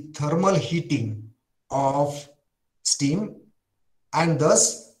 The thermal heating of steam and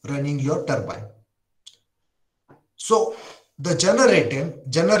thus running your turbine. So the generator,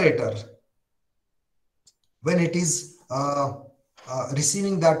 when it is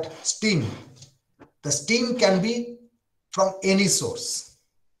receiving that steam, the steam can be from any source,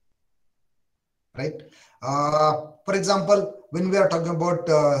 right? For example, when we are talking about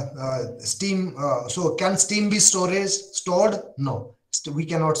steam, so can steam be stored? No, we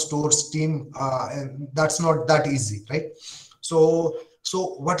cannot store steam, and that's not that easy, right? So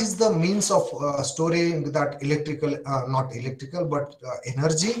what is the means of storing that electrical, not electrical, but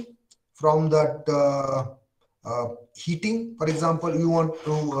energy from that heating? For example, you want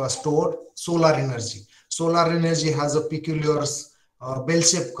to store solar energy. Solar energy has a peculiar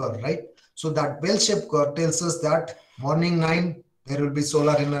bell-shaped curve, right? So that bell-shaped curve tells us that morning 9, there will be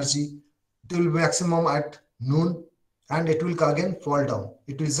solar energy. It will be maximum at noon, and it will again fall down.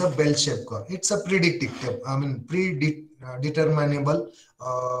 It is a bell-shaped curve. It's a predeterminable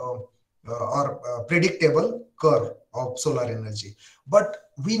or predictable curve of solar energy. But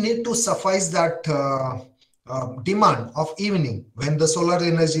we need to suffice that demand of evening when the solar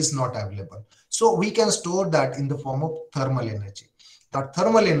energy is not available. So we can store that in the form of thermal energy. That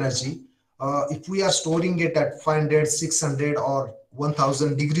thermal energy, if we are storing it at 500, 600 or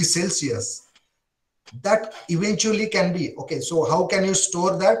 1000 degrees Celsius, that eventually can be, okay, so how can you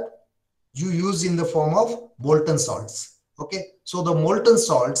store that? You use in the form of molten salts. Okay, so the molten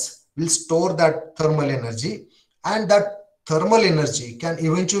salts will store that thermal energy, and that thermal energy can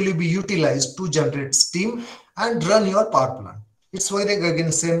eventually be utilized to generate steam and run your power plant. It's very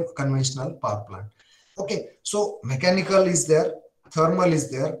again same conventional power plant. Okay, so mechanical is there, thermal is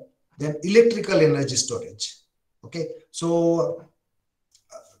there, then electrical energy storage. Okay, so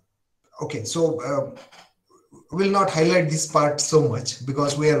Okay, so will not highlight this part so much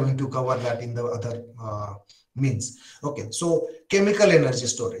because we are going to cover that in the other means. Okay, so chemical energy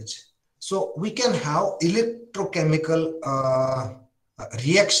storage. So we can have electrochemical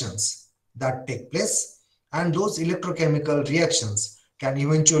reactions that take place, and those electrochemical reactions can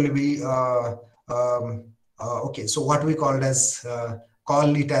eventually be okay. So what we call it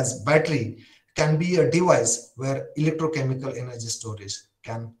as battery can be a device where electrochemical energy storage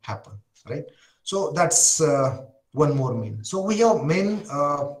can happen, right? So that's one more main. So we have main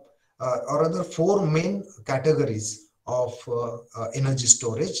or other four main categories of energy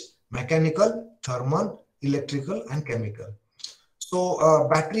storage: mechanical, thermal, electrical, and chemical. So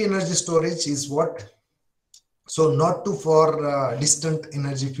battery energy storage is what? So not too far distant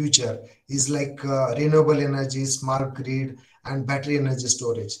energy future is like renewable energy, smart grid, and battery energy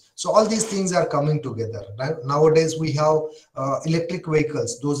storage. So all these things are coming together. Right? Nowadays we have electric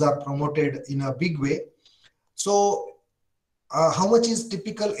vehicles. Those are promoted in a big way. So how much is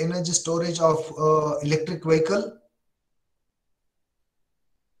typical energy storage of electric vehicle?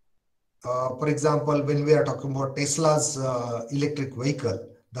 For example, when we are talking about Tesla's electric vehicle,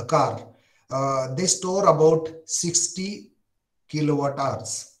 the car, they store about 60 kilowatt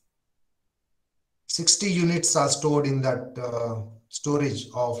hours. 60 units are stored in that storage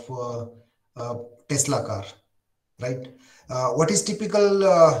of Tesla car, right? What is typical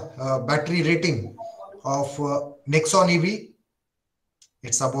battery rating of Nexon EV?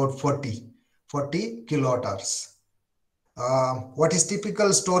 It's about 40 kilowatt hours. What is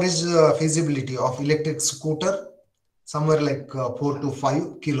typical storage feasibility of electric scooter? Somewhere like 4 to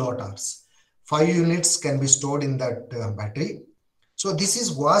 5 kilowatt hours. 5 units can be stored in that battery. So this is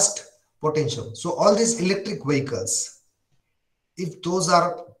vast potential. So all these electric vehicles, if those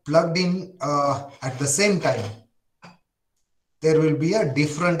are plugged in at the same time, there will be a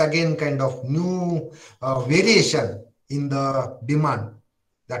different again kind of new variation in the demand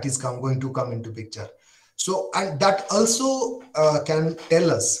that is going to come into picture. So and that also can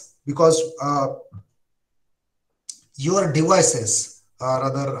tell us because your devices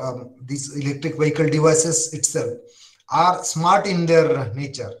rather these electric vehicle devices itself are smart in their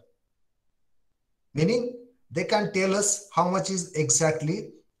nature, meaning they can tell us how much is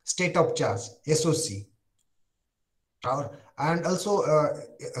exactly state of charge, SOC. And also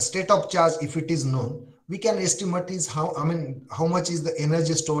a state of charge, if it is known, we can estimate is how much is the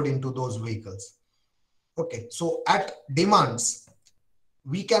energy stored into those vehicles. Okay, so at demands,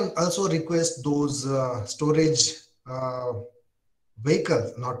 we can also request those storage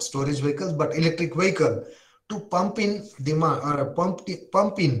vehicles, not storage vehicles, but electric vehicle to pump in demand or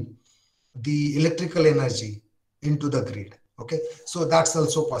pump in the electrical energy into the grid. Okay, so that's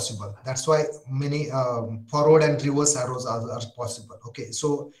also possible. That's why many forward and reverse arrows are possible. Okay,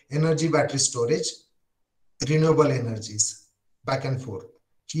 so energy battery storage, renewable energies, back and forth.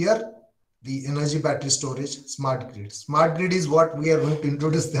 Here, the energy battery storage, smart grid. Smart grid is what we are going to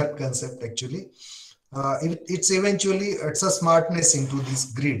introduce that concept actually. It's a smartness into this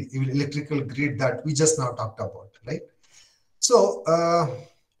grid, electrical grid that we just now talked about, right? So,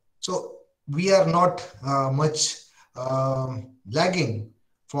 so we are not much lagging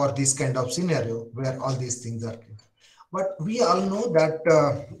for this kind of scenario where all these things are. But we all know that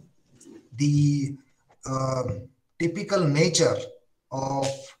the uh, typical nature of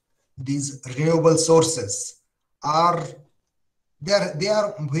these renewable sources are they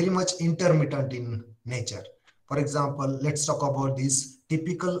are very much intermittent in nature. For example, let's talk about these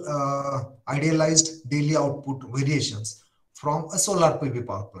typical idealized daily output variations from a solar PV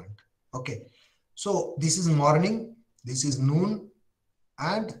power plant. Okay, so this is morning, this is noon,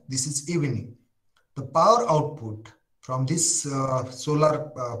 and this is evening. The power output from this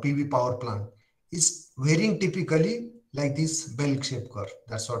solar PV power plant is varying typically like this bell-shaped curve.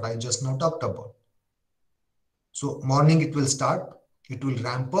 That's what I just now talked about. So morning it will start, it will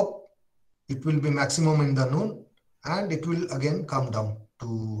ramp up, it will be maximum in the noon, and it will again come down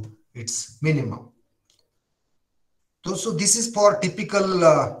to its minimum. So this is for typical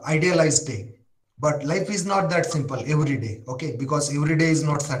idealized day. But life is not that simple every day, okay? Because every day is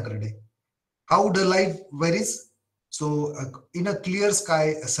not Saturday. How the life varies? So in a clear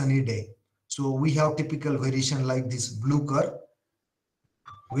sky, a sunny day. So we have typical variation like this blue curve,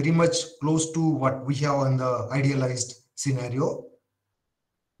 very much close to what we have in the idealized scenario.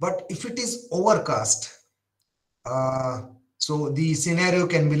 But if it is overcast, so the scenario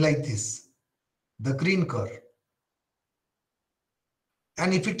can be like this, the green curve.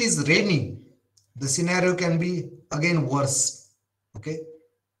 And if it is raining, the scenario can be again worse. Okay.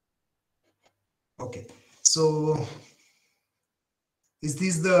 Okay. So Is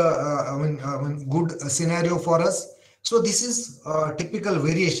this the good scenario for us? So this is typical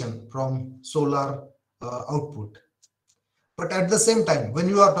variation from solar output. But at the same time, when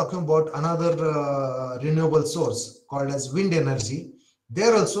you are talking about another renewable source called as wind energy,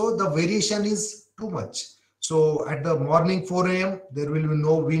 there also the variation is too much. So at the morning 4 a.m., there will be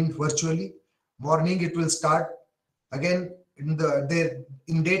no wind virtually. Morning it will start again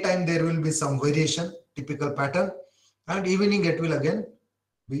in daytime there will be some variation, typical pattern, and evening it will again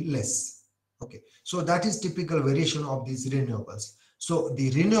be less. Okay, so that is typical variation of these renewables. So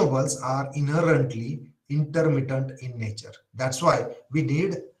the renewables are inherently intermittent in nature. That's why we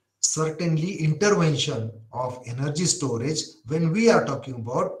need certainly intervention of energy storage when we are talking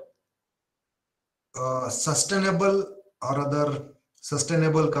about sustainable, or other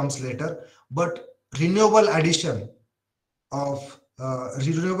sustainable comes later, but renewable addition of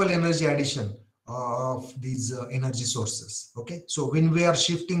renewable energy addition of these energy sources. Okay, so when we are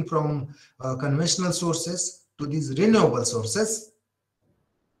shifting from conventional sources to these renewable sources,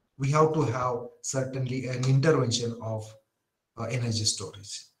 we have to have certainly an intervention of energy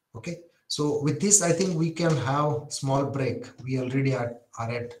storage. Okay, so with this I think we can have small break. We already are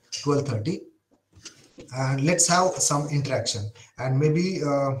at 12:30, and let's have some interaction, and maybe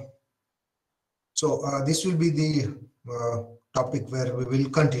this will be the topic where we will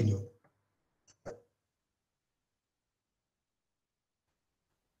continue.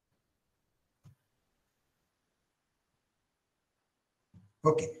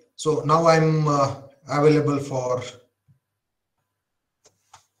 Okay, so now I'm available for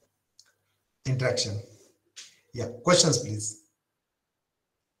interaction. Yeah, questions please.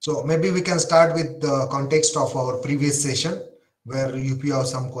 So maybe we can start with the context of our previous session where you have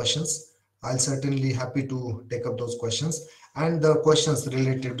some questions. I'll certainly happy to take up those questions and the questions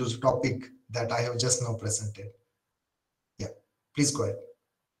related to the topic that I have just now presented. Yeah, please go ahead.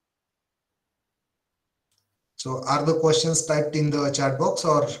 So are the questions typed in the chat box,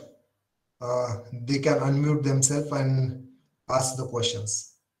 or they can unmute themselves and ask the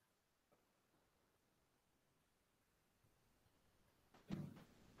questions?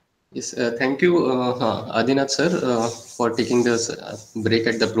 Yes, thank you, Adinath sir, for taking this break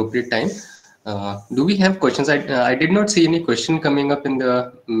at the appropriate time. Do we have questions? I did not see any question coming up in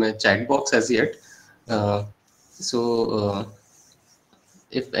the chat box as yet.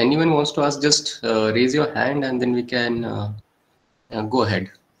 If anyone wants to ask, just raise your hand and then we can go ahead.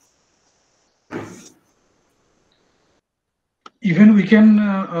 Even we can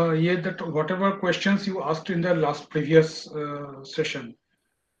hear that whatever questions you asked in the last previous session.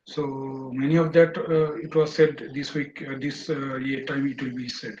 So many of that it was said this week, this year time it will be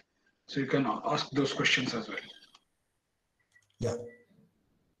said. So you can ask those questions as well. Yeah.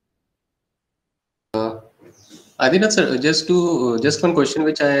 Adinath sir, just one question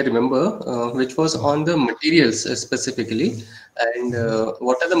which I remember, which was on the materials specifically, and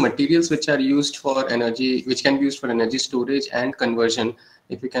what are the materials which are used for energy, which can be used for energy storage and conversion?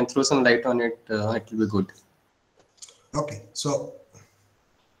 If you can throw some light on it, it will be good. Okay, so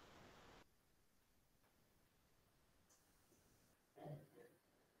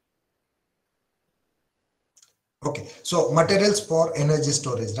materials for energy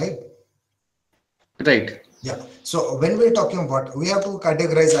storage, right? Right. Yeah. So when we're talking about, we have to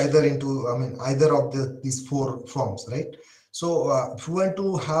categorize either into, either of these four forms, right? So if we want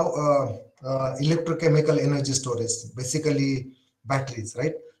to have electrochemical energy storage, basically batteries,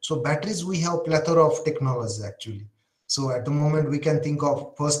 right? So batteries, we have plethora of technologies actually. So at the moment we can think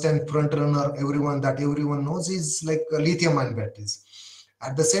of first and front runner, everyone knows is like lithium ion batteries.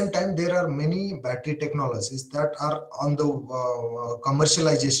 At the same time, there are many battery technologies that are on the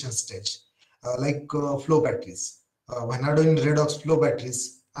commercialization stage, flow batteries, vanadium redox flow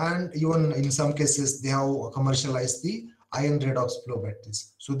batteries, and even in some cases they have commercialized the iron redox flow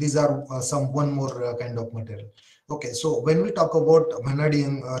batteries. So these are one more kind of material. Okay, so when we talk about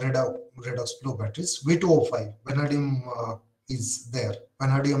vanadium redox flow batteries, V2O5, vanadium is there,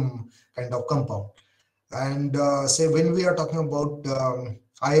 vanadium kind of compound. And say when we are talking about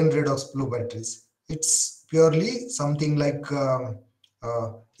iron redox flow batteries, it's purely something like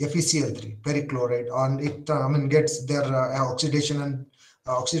FeCl3, perchloride, and it gets their oxidation and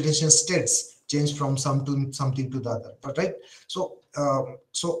oxidation states change from something to the other. But right, so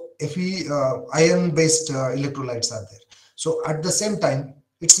Fe iron based electrolytes are there. So at the same time,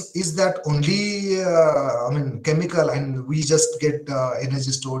 is that only chemical and we just get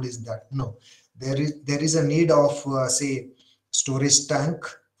energy stored? Is that no? There is a need of say storage tank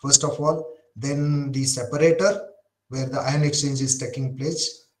first of all, then the separator where the ion exchange is taking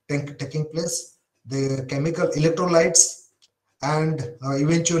place, the chemical electrolytes, and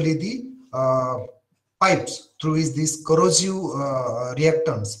eventually the pipes through which these corrosive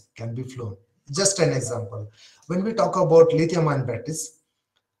reactants can be flown. Just an example. When we talk about lithium-ion batteries,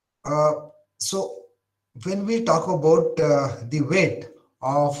 uh, so when we talk about the weight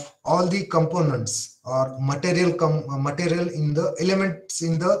of all the components or material in the elements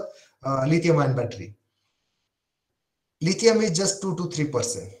in the lithium-ion battery, lithium is just 2 to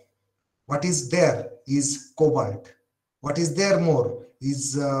 3%. What is there is cobalt. What is there more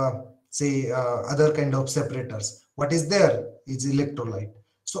is say other kind of separators. What is there is electrolyte.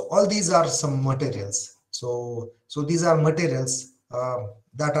 So all these are some materials. So these are materials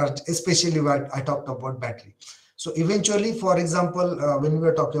that are especially what I talked about battery. So eventually, for example, when we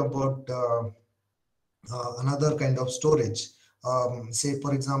are talking about another kind of storage, say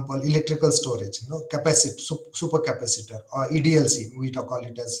for example electrical storage, super capacitor, or EDLC, we call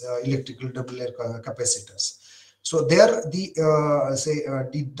it as electrical double layer capacitors. So there the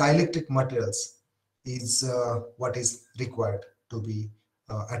the dielectric materials is what is required to be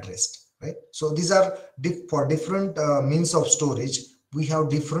addressed, right? So these are for different means of storage. We have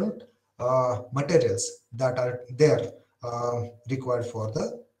different materials that are there required for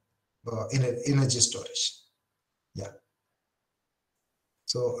the energy storage. Yeah.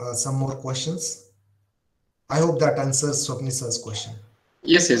 So some more questions. I hope that answers Swapnisa's question.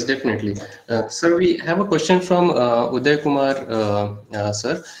 Yes, yes, definitely. Sir, we have a question from Uday Kumar,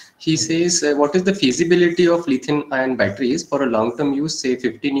 sir. He says, what is the feasibility of lithium-ion batteries for a long-term use, say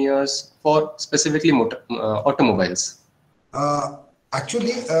 15 years, for specifically automobiles?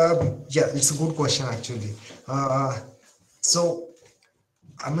 Actually, yeah, it's a good question actually. So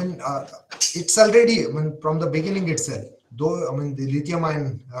I mean, it's already, I mean, from the beginning itself, though, I mean, the lithium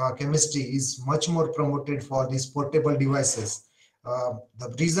ion chemistry is much more promoted for these portable devices.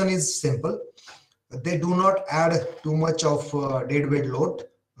 The reason is simple. They do not add too much of dead weight load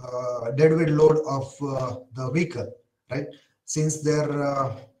of the vehicle, right? Since their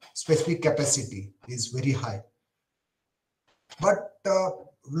specific capacity is very high. But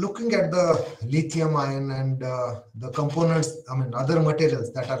looking at the lithium ion and the components, I mean, other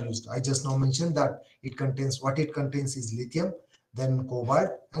materials that are used, I just now mentioned that it contains, what it contains is lithium, then cobalt,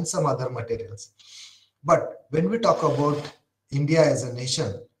 and some other materials. But when we talk about India as a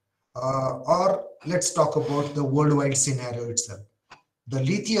nation, or let's talk about the worldwide scenario itself, the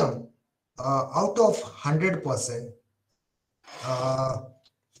lithium, out of 100%,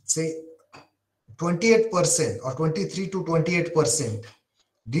 say 28% or 23 to 28%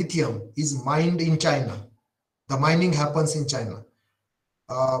 lithium is mined in China. The mining happens in China.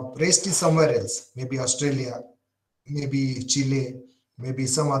 Rest is somewhere else, maybe Australia, maybe Chile, maybe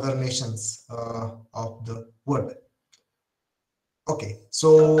some other nations of the world. Okay,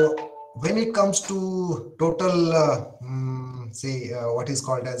 so when it comes to total, what is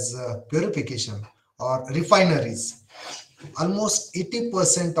called as purification or refineries, almost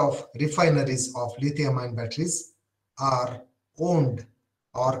 80% of refineries of lithium-ion batteries are owned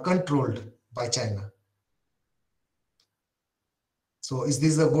or controlled by China. So is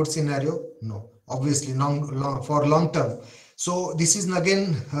this a good scenario? No, obviously for long term. So this is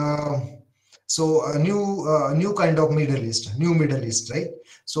again, so a new kind of Middle East, right?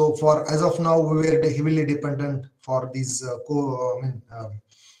 So for as of now, we were heavily dependent for these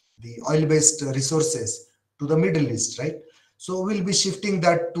the oil-based resources to the Middle East, right? So we'll be shifting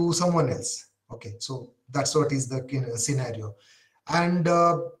that to someone else. Okay, so that's what is the scenario. And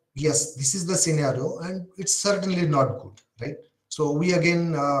yes, this is the scenario, and it's certainly not good, right? So we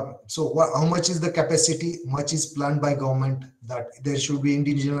again, how much is the capacity? Much is planned by government that there should be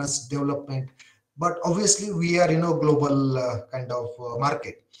indigenous development, but obviously we are in a global kind of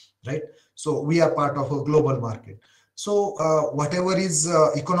market, right? So we are part of a global market. So whatever is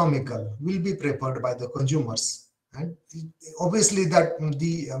economical will be preferred by the consumers, and obviously that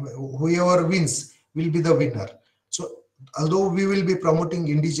the whoever wins will be the winner. So although we will be promoting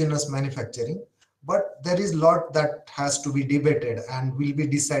indigenous manufacturing, but there is a lot that has to be debated and will be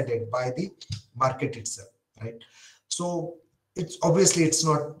decided by the market itself, right? So it's obviously it's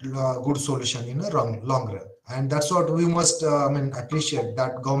not a good solution in a long run, and that's what we must appreciate,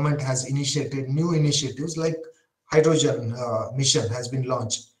 that government has initiated new initiatives like hydrogen mission has been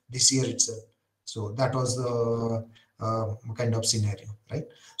launched this year itself. So that was the kind of scenario, right?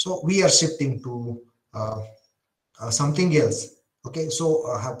 So we are shifting to something else. Okay, so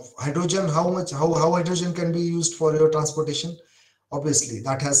hydrogen, how hydrogen can be used for your transportation? Obviously,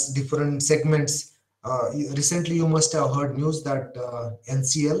 that has different segments. Recently, you must have heard news that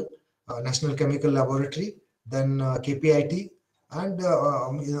NCL, National Chemical Laboratory, then KPIT, and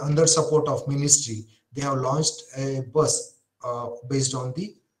under support of ministry, they have launched a bus based on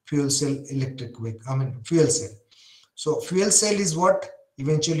the fuel cell fuel cell. So fuel cell is what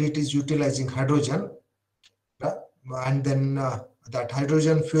eventually it is utilizing hydrogen, uh, and then that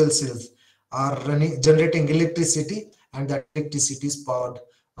hydrogen fuel cells are generating electricity, and that electricity is powered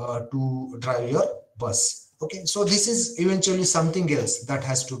to drive your bus. Okay, so this is eventually something else that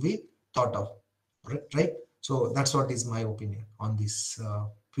has to be thought of, right? So that's what is my opinion on this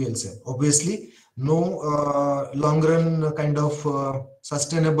fuel cell. Obviously, no long run kind of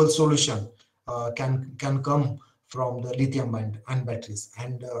sustainable solution can come from the lithium and batteries,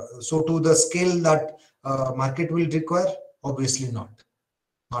 and so to the scale that market will require, obviously not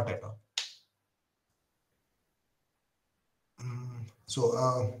at all. So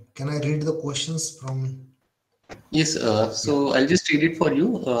can I read the questions from? Yes, Yeah, so I'll just read it for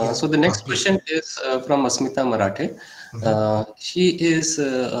you. yeah, So the next please. question is from Asmita Marathe. She is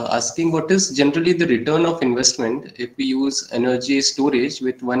asking what is generally the return of investment if we use energy storage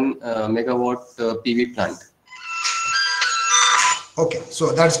with 1 megawatt PV plant? Okay,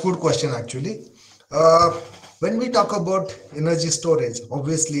 so that's good question actually. Uh, when we talk about energy storage,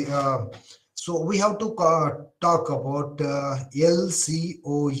 obviously, so we have to talk about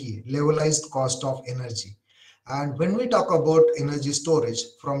LCOE, levelized cost of energy. And when we talk about energy storage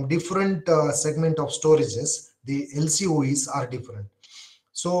from different segment of storages, the LCOEs are different.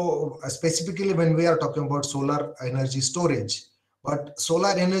 So specifically when we are talking about solar energy storage, but solar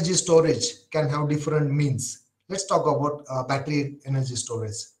energy storage can have different means. Let's talk about battery energy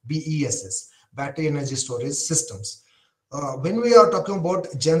storage, BESS, battery energy storage systems. When we are talking about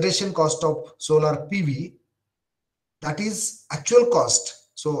generation cost of solar PV, that is actual cost.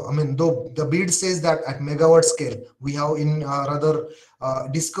 So I mean, though the bid says that at megawatt scale we have in rather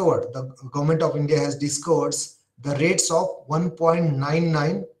discovered, the government of India has discovered the rates of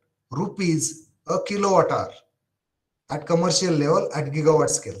 1.99 rupees a kilowatt hour at commercial level at gigawatt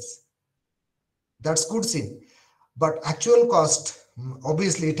scales. That's good thing, but actual cost,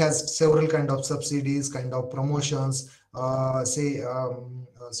 obviously it has several kind of subsidies, kind of promotions, say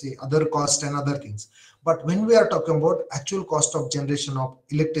other cost and other things. But when we are talking about actual cost of generation of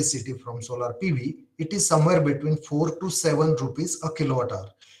electricity from solar PV, it is somewhere between 4 to 7 rupees a kilowatt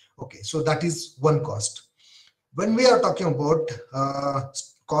hour. Okay, so that is one cost. When we are talking about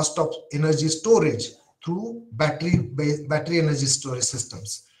cost of energy storage through battery energy storage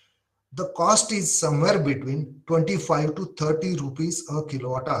systems, the cost is somewhere between 25 to 30 rupees a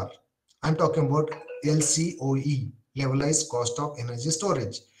kilowatt hour. I'm talking about LCOE, levelized cost of energy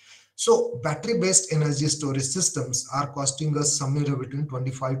storage. So battery based energy storage systems are costing us somewhere between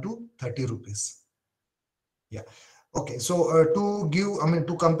 25 to 30 rupees. Yeah. Okay. So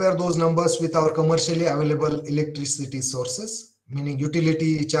to compare those numbers with our commercially available electricity sources, meaning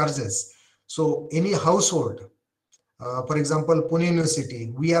utility charges. So any household, for example, Pune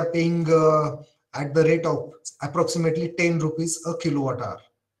University, we are paying at the rate of approximately 10 rupees a kilowatt hour,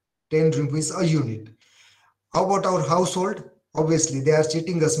 10 rupees a unit. How about our household? Obviously, they are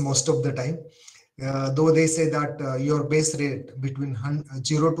cheating us most of the time. Though they say that your base rate between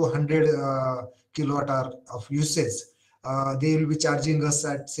 0 to 100 kilowatt hour of usage, they will be charging us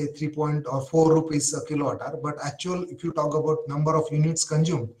at say 3.4 rupees a kilowatt hour. But actual, if you talk about number of units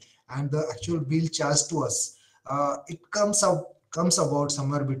consumed and the actual bill charged to us, it comes about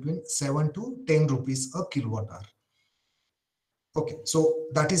somewhere between 7 to 10 rupees a kilowatt hour. Okay, so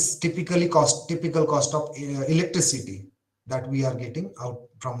that is typical cost of electricity that we are getting out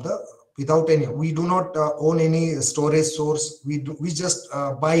from the without any. We do not own any storage source. We just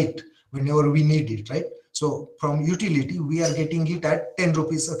buy it whenever we need it, right? So from utility, we are getting it at 10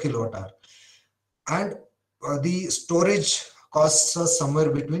 rupees a kilowatt hour, and the storage costs us somewhere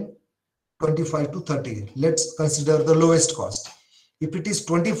between 25 to 30. Let's consider the lowest cost. If it is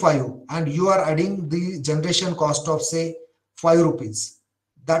 25 and you are adding the generation cost of say 5 rupees,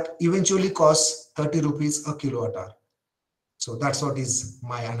 that eventually costs 30 rupees a kilowatt hour. So that's what is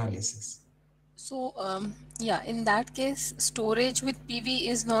my analysis. So, yeah, in that case, storage with PV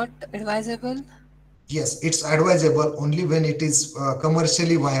is not advisable. Yes, it's advisable only when it is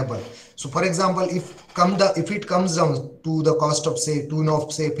commercially viable. So for example, if it comes down to the cost of say tune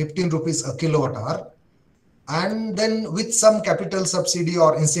of say 15 rupees a kilowatt hour, and then with some capital subsidy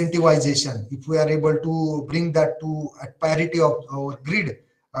or incentivization, if we are able to bring that to at parity of our grid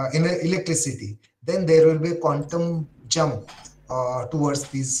in electricity, then there will be a quantum jump towards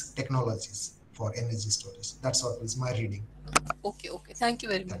these technologies for energy storage. That's what is my reading. Okay, okay. Thank you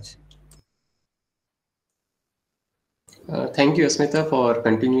very Thank much. you. Thank you, Asmita, for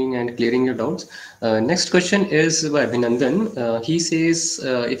continuing and clearing your doubts. Next question is by Abhinandan. He says,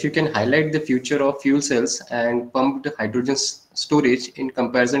 if you can highlight the future of fuel cells and pumped hydrogen storage in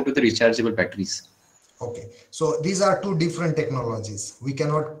comparison to the rechargeable batteries. Okay, so these are two different technologies. We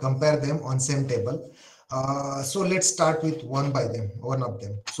cannot compare them on same table. So let's start with one of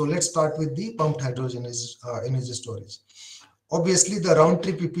them. So let's start with the pumped hydrogen energy storage. Obviously, the round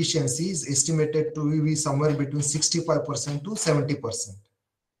trip efficiency is estimated to be somewhere between 65% to 70%.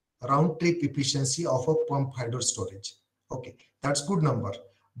 Round trip efficiency of a pump hydro storage. Okay, that's good number.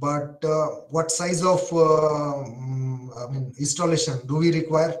 But what size of installation do we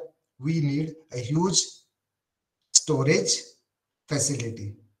require? We need a huge storage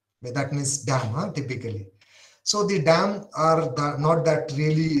facility. That means dam, typically. So the dam are not that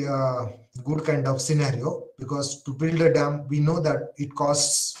really good kind of scenario, because to build a dam, we know that it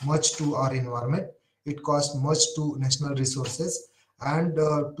costs much to our environment, it costs much to national resources, and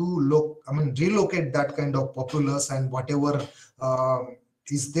relocate that kind of populace and whatever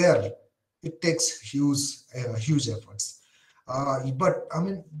is there, it takes huge efforts. But I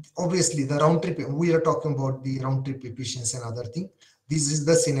mean, obviously, the round trip, we are talking about the round trip efficiency and other thing. This is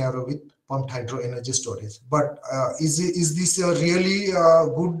the scenario with pumped hydro energy storage. But is this a really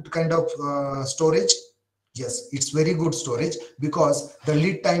good kind of storage? Yes, it's very good storage, because the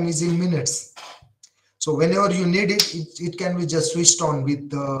lead time is in minutes. So whenever you need it, it can be just switched on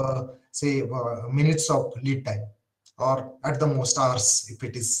with say minutes of lead time, or at the most hours if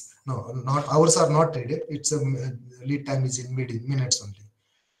it is. No, not hours are not needed. It's a lead time is in minutes only.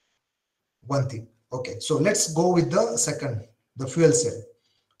 One thing. Okay, so let's go with the second, the fuel cell.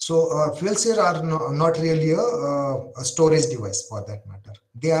 So fuel cell are not really a storage device for that matter.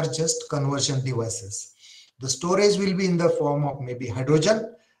 They are just conversion devices. The storage will be in the form of maybe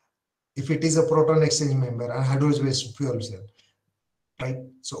hydrogen, if it is a proton exchange member, and hydrogen based fuel cell, right?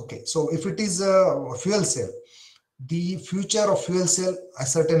 So okay, so if it is a fuel cell, the future of fuel cell, I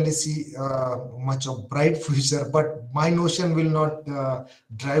certainly see much of bright future, but my notion will not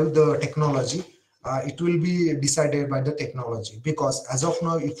drive the technology. It will be decided by the technology, because as of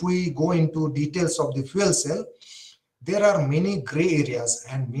now, if we go into details of the fuel cell, there are many gray areas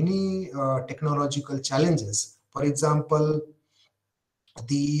and many technological challenges. For example,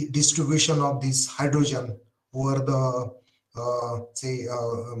 the distribution of this hydrogen over the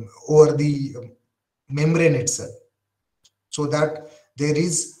over the membrane itself, so that there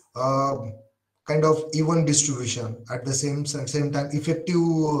is kind of even distribution, at the same time effective,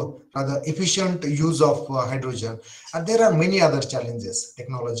 rather efficient use of hydrogen. And there are many other challenges,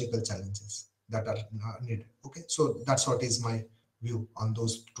 technological challenges that are needed. Okay, so that's what is my view on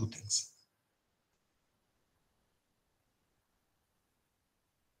those two things.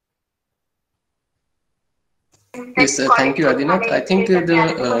 Yes, thank you, Adinath. I think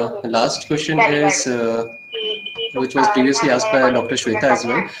the last question is, which was previously asked by Dr. Shweta as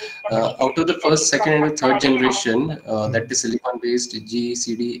well. Out of the first, second, and the third generation, that is silicon-based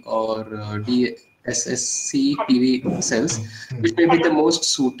GCD or DSSC PV cells, which may be the most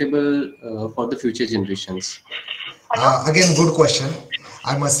suitable for the future generations? Again, good question,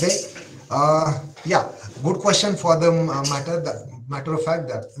 I must say. Yeah, good question for the matter of fact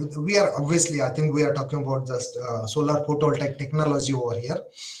that we are obviously, I think we are talking about just solar photovoltaic technology over here.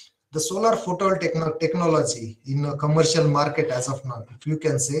 The solar photovoltaic technology in a commercial market as of now, if you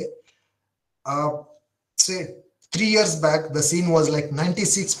can say 3 years back, the scene was like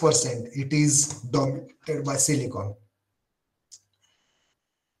 96%. It is dominated by silicon.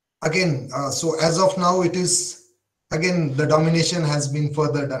 Again, so as of now, it is, again, the domination has been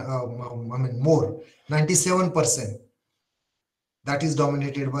further, more, 97%. That is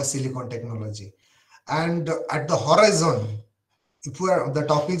dominated by silicon technology. And at the horizon, if we are the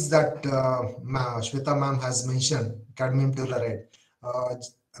topics that Shweta ma'am has mentioned, cadmium telluride,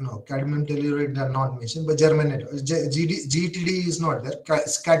 no, cadmium telluride are not mentioned, but germanium, GTD is not there,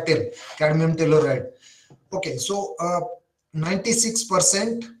 CATL, cadmium telluride. Okay, so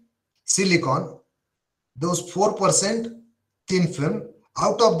 96% silicon, those 4% thin film.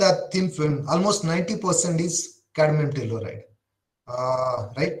 Out of that thin film, almost 90% is cadmium telluride.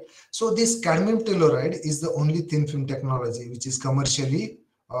 Right? So this cadmium telluride is the only thin film technology which is commercially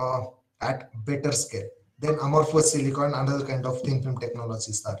at better scale. Then amorphous silicon and other kind of thin film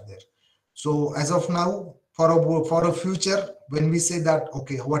technologies are there. So as of now, for a future, when we say that,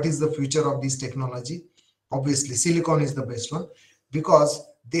 okay, what is the future of this technology? Obviously, silicon is the best one, because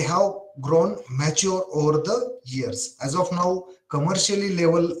they have grown mature over the years. As of now, commercially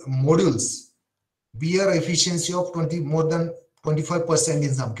level modules bear efficiency of more than 25%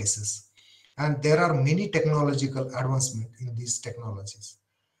 in some cases. And there are many technological advancements in these technologies.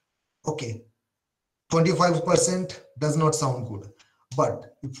 Okay, 25% does not sound good.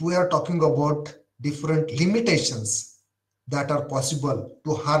 But if we are talking about different limitations that are possible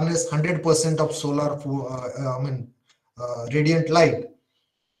to harness 100% of solar, radiant light,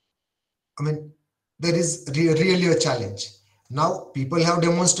 I mean, there is really a challenge. Now, people have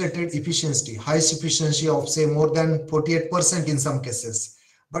demonstrated efficiency, highest efficiency of say more than 48% in some cases,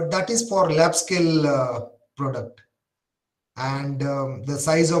 but that is for lab scale product. And the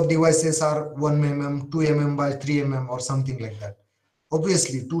size of devices are 1 mm, 2 mm by 3 mm or something like that.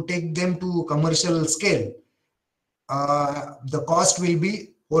 Obviously, to take them to commercial scale, the cost will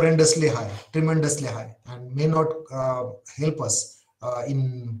be horrendously high, tremendously high, and may not help us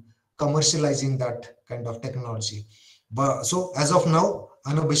in commercializing that kind of technology. But so as of now,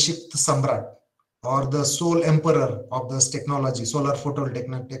 Anubhishek Samrat, or the sole emperor of this technology, solar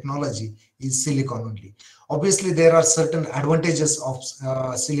photovoltaic technology, is silicon only. Obviously, there are certain advantages of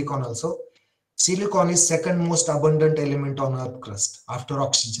silicon also. Silicon is second most abundant element on Earth crust after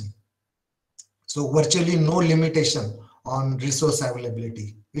oxygen. So virtually no limitation on resource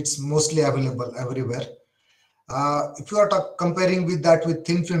availability. It's mostly available everywhere. If you are comparing with that with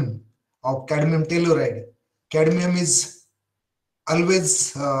thin film of cadmium telluride, cadmium is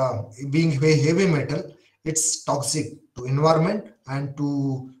always being a heavy metal. It's toxic to environment and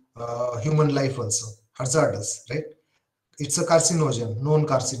to human life also, hazardous, right? It's a carcinogen, known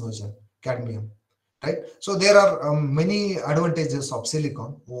carcinogen, cadmium, right? So there are many advantages of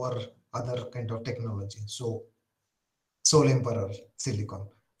silicon over other kind of technology. So sole emperor silicon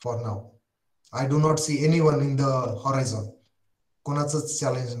for now. I do not see anyone in the horizon. कोणाचंच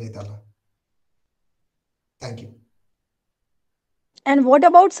challenge नाही त्याला. Thank you. And what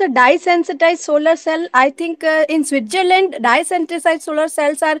about the dye-sensitized solar cell? I think in Switzerland, dye-sensitized solar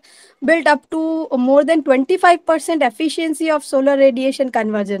cells are built up to more than 25% efficiency of solar radiation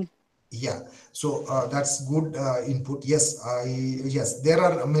conversion. Yeah, so that's good input. Yes, there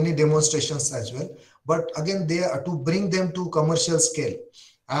are many demonstrations as well, but again, they are to bring them to commercial scale.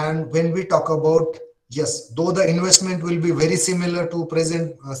 And when we talk about, yes, though the investment will be very similar to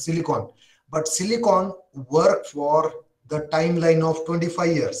present silicon, but silicon work for the timeline of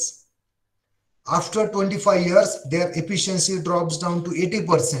 25 years. After 25 years, their efficiency drops down to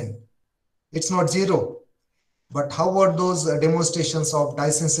 80%. It's not zero. But how about those demonstrations of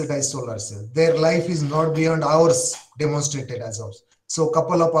dye-sensitized solar cells? Their life is not beyond hours demonstrated as of. So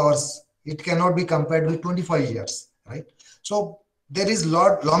couple of hours, it cannot be compared with 25 years, right? So there is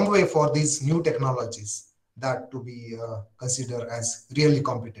long way for these new technologies that to be considered as really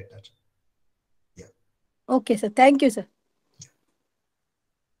competitor. Yeah. Okay, sir. Thank you, sir.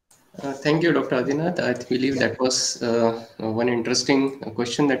 Thank you, Dr. Adinath. I believe that was one interesting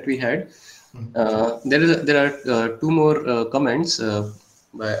question that we had. There are two more comments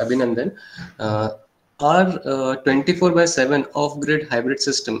by Abhinandan. Are 24/7 off-grid hybrid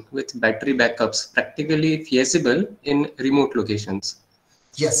system with battery backups practically feasible in remote locations?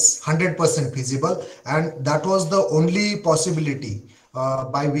 Yes, 100% feasible, and that was the only possibility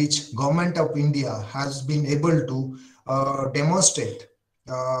by which Government of India has been able to demonstrate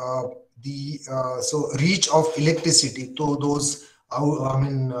the reach of electricity to those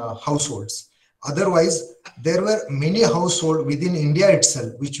households. Otherwise, there were many households within India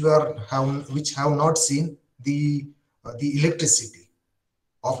itself which have not seen the electricity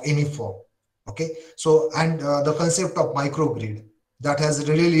of any form. Okay, so and the concept of microgrid that has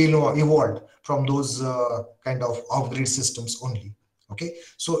really evolved from those kind of off-grid systems only. Okay,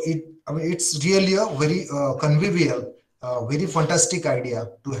 so it's really a very convivial, very fantastic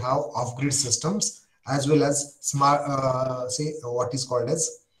idea to have off-grid systems as well as smart, say what is called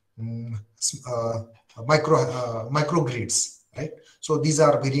as microgrids, right? So these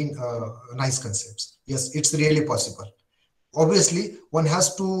are very nice concepts. Yes, it's really possible. Obviously, one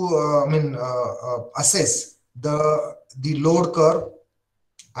has to assess the load curve,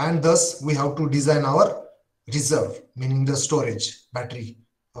 and thus we have to design our reserve, meaning the storage battery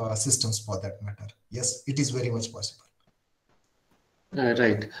systems for that matter. Yes, it is very much possible.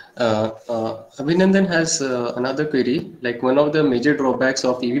 Right. Abhinandan has another query. Like, one of the major drawbacks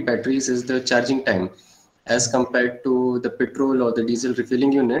of EV batteries is the charging time as compared to the petrol or the diesel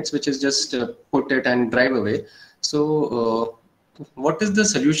refilling units, which is just put it and drive away. So what is the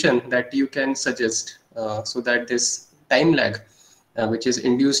solution that you can suggest so that this time lag which is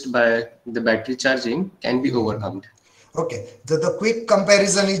induced by the battery charging can be overcome? Okay, the quick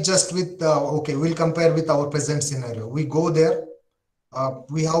comparison is just with, okay, we'll compare with our present scenario. We go there,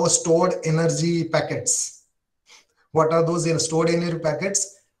 we have stored energy packets. What are those stored energy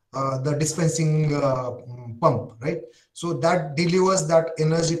packets? the dispensing pump, right? So that delivers that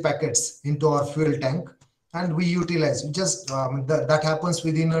energy packets into our fuel tank, and we utilize just that happens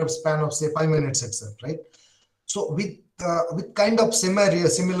within a span of say 5 minutes itself, right? So with kind of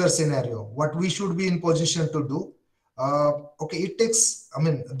similar scenario, what we should be in position to do, okay, it takes, I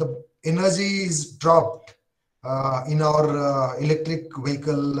mean, the energy is dropped in our electric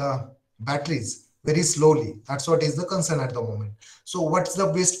vehicle batteries very slowly. That's what is the concern at the moment. So what's the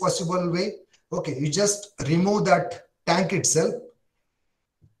best possible way? Okay, you just remove that tank itself,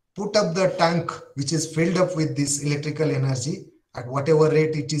 put up the tank which is filled up with this electrical energy at whatever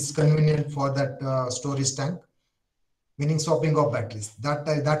rate it is convenient for that storage tank, meaning swapping of batteries.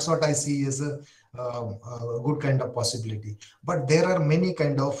 That's what I see as a good kind of possibility. But there are many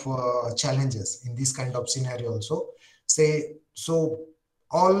kind of challenges in this kind of scenario also. Say, so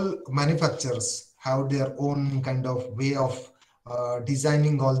all manufacturers have their own kind of way of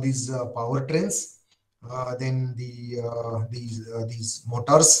designing all these powertrains, then these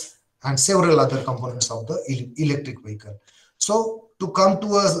motors and several other components of the electric vehicle. So to come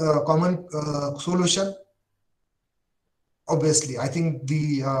to a common solution, obviously, I think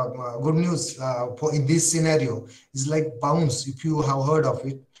the good news for in this scenario is like Bounce. If you have heard of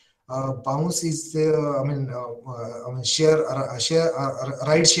it, Bounce is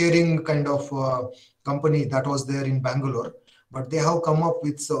ride sharing kind of company that was there in Bangalore, but they have come up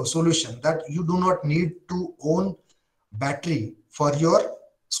with a solution that you do not need to own battery for your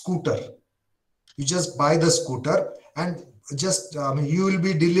scooter. You just buy the scooter and just you will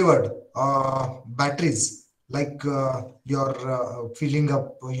be delivered batteries like you're filling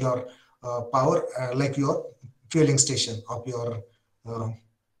up your power like your fueling station of your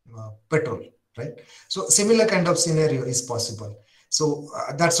petrol, right? So similar kind of scenario is possible. So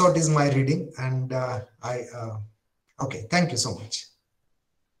that's what is my reading, and okay, thank you so much.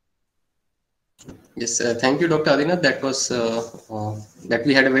 Yes, thank you, Dr. Adinath. That was that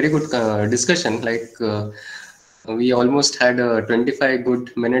we had a very good discussion. We almost had 25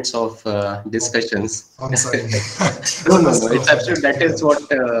 good minutes of discussions. I'm sorry. No. It's absolutely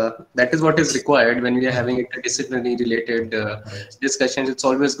that is what is required when we are having interdisciplinary related discussions. It's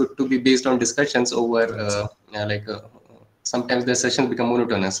always good to be based on discussions over sometimes the sessions become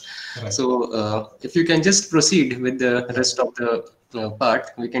monotonous. Right. So if you can just proceed with the rest of the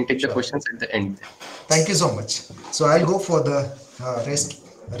part, we can take the questions at the end. Thank you so much. So I'll go for the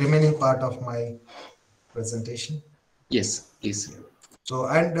remaining part of my presentation. Yes, please. So,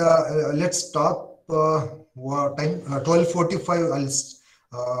 and let's stop what time? 12:45.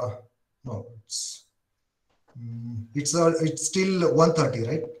 No, it's still 1:30,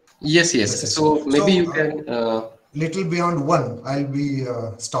 right? Yes. So maybe you can little beyond 1. I'll be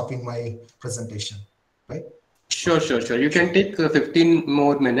stopping my presentation, right? Sure. You can take 15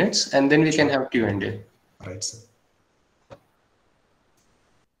 more minutes, and then we can have Q&A. Right, sir.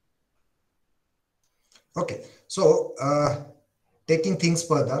 Okay, so taking things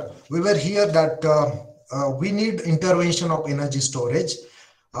further, we were here that we need intervention of energy storage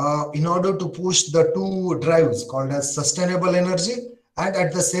in order to push the two drives called as sustainable energy, and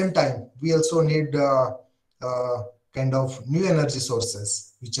at the same time, we also need kind of new energy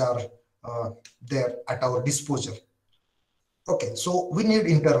sources which are there at our disposal. Okay, so we need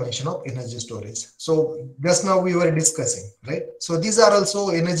intervention of energy storage. So just now we were discussing, right? So these are also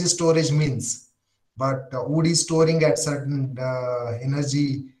energy storage means, but wood is storing at certain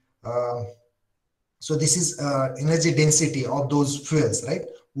energy. So this is energy density of those fuels, right?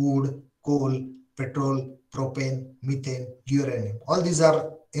 Wood, coal, petrol, propane, methane, uranium. All these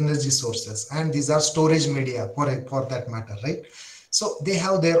are energy sources, and these are storage media for that matter, right? So they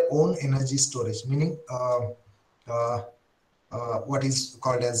have their own energy storage, meaning what is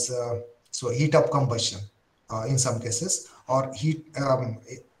called as so heat of combustion in some cases, or heat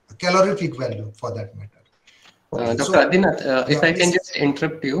calorific value for that matter. Okay, Dr. Adinath, if I can just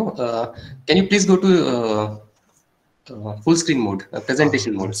interrupt you, can you please go to full screen mode,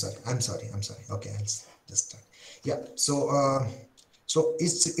 presentation mode? I'm sorry. Okay, I'll just start. Yeah. So so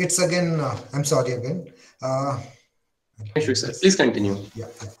it's again. I'm sorry again. Sure, sir. Please continue. Yeah.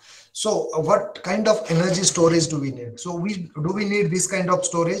 So what kind of energy storage do we need? So do we need this kind of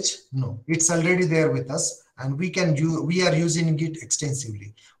storage? No, it's already there with us, and we are using it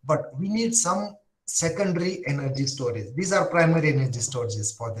extensively. But we need some secondary energy storage. These are primary energy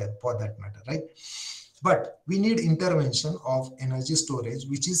storages for that matter, right? But we need intervention of energy storage,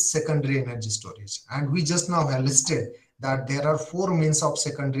 which is secondary energy storage. And we just now have listed that there are 4 means of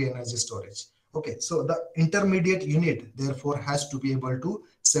secondary energy storage. Okay, so the intermediate unit therefore has to be able to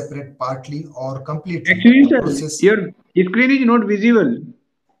separate partly or completely. Actually, sir, your screen is not visible.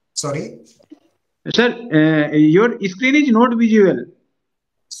 Sorry. Sir, your screen is not visible.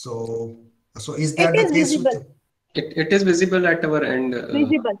 So is It that the is case visible. with? It is visible at our end.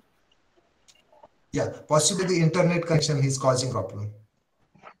 Visible. Yeah, possibly the internet connection is causing problem.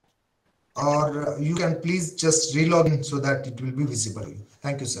 Or you can please just relog in so that it will be visible.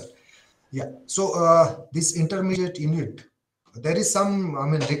 Thank you, sir. Yeah. So this intermediate unit, there is some, I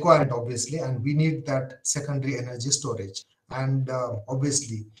mean, requirement obviously, and we need that secondary energy storage. And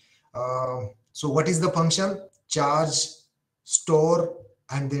obviously, so what is the function? Charge, store,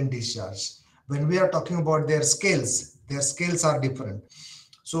 and then discharge. When we are talking about their scales are different.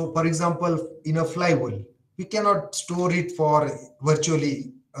 So for example, in a flywheel, we cannot store it for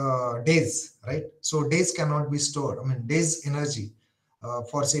virtually days, right? So days cannot be stored. I mean, days energy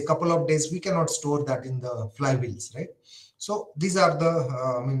for say a couple of days, we cannot store that in the flywheels, right? So these are the,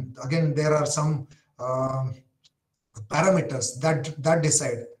 I mean, again, there are some parameters that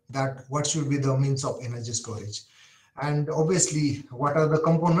decide that what should be the means of energy storage. And obviously, what are the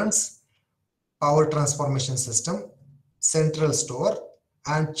components? Power transformation system, central store,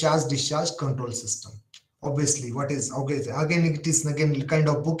 and charge discharge control system. Obviously, what is, okay, again it is again kind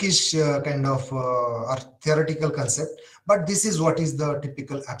of bookish kind of or theoretical concept, but this is what is the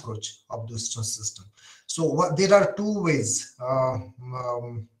typical approach of the system. So there are two ways,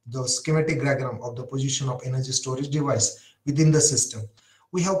 the schematic diagram of the position of energy storage device within the system.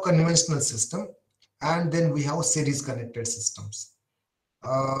 We have conventional system, and then we have series connected systems.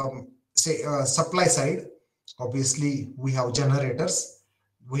 Say supply side, obviously we have generators,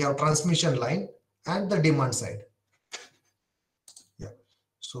 we have transmission line, and the demand side. Yeah.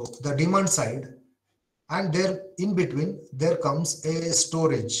 So the demand side, and there in between there comes a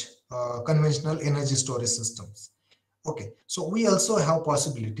storage, conventional energy storage systems. Okay. So we also have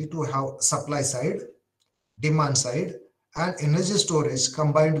possibility to have supply side, demand side, and energy storage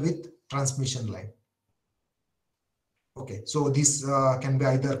combined with transmission line. Okay, so this can be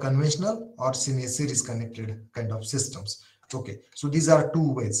either conventional or series connected kind of systems. Okay, so these are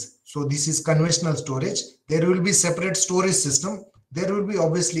two ways. So this is conventional storage. There will be separate storage system. There will be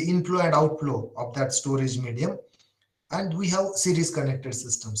obviously inflow and outflow of that storage medium. And we have series connected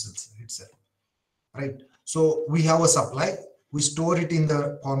systems itself, right? So we have a supply. We store it in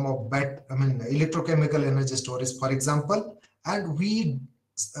the form of electrochemical energy storage, for example, and we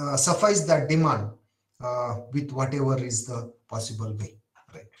suffice that demand with whatever is the possible way,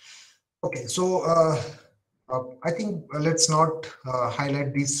 right? Okay, so I think let's not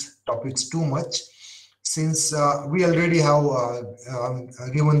highlight these topics too much, since we already have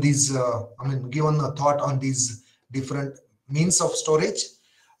given these, given a thought on these different means of storage.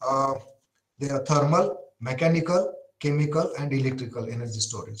 They are thermal, mechanical, chemical, and electrical energy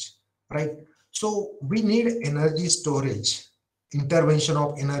storage, right? So we need energy storage, intervention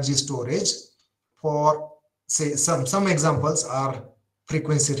of energy storage for, say, some examples are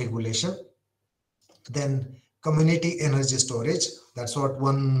frequency regulation, then community energy storage. That's what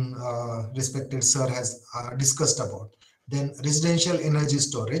one respected sir has discussed about. Then residential energy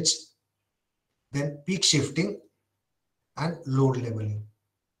storage, then peak shifting, and load leveling.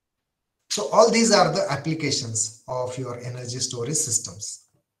 So all these are the applications of your energy storage systems,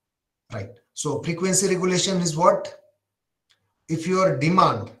 right? So frequency regulation is what? If your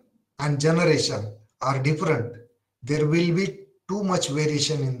demand and generation are different, there will be too much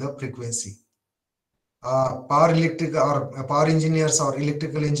variation in the frequency. Power engineers or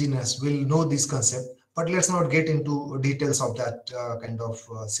electrical engineers will know this concept, but let's not get into details of that kind of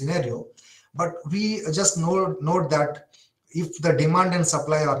scenario. But we just note that if the demand and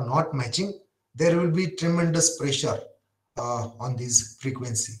supply are not matching, there will be tremendous pressure on this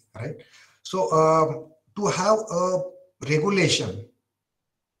frequency, right? So to have a regulation,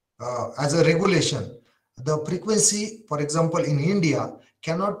 as a regulation, the frequency, for example, in India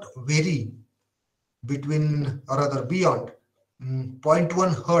cannot vary between, or rather beyond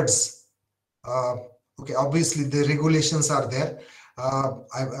 0.1 hertz. Okay, obviously the regulations are there.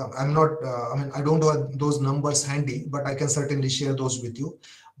 I'm not, I don't have those numbers handy, but I can certainly share those with you.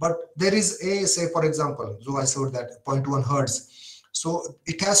 But there is a, say, for example, so I said that 0.1 hertz. So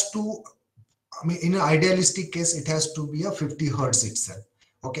it has to, in an idealistic case, it has to be a 50 hertz itself.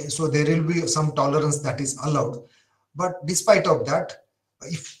 Okay, so there will be some tolerance that is allowed. But despite of that,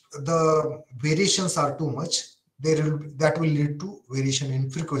 if the variations are too much, that will lead to variation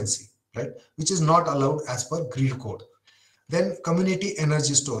in frequency, right? Which is not allowed as per grid code. Then community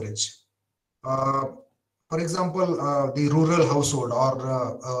energy storage. For example, the rural household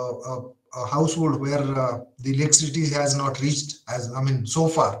or a household where the electricity has not reached so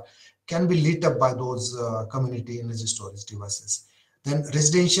far, can be lit up by those community energy storage devices. Then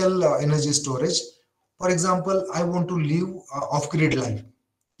residential energy storage. For example, I want to live off-grid life.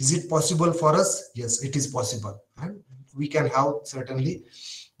 Is it possible for us? Yes, it is possible, and we can have certainly.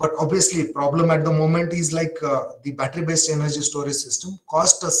 But obviously, problem at the moment is like the battery-based energy storage system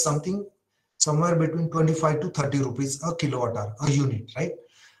cost us something somewhere between 25 to 30 rupees a kilowatt hour, a unit, right?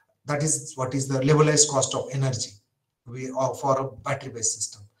 That is what is the levelized cost of energy we for a battery-based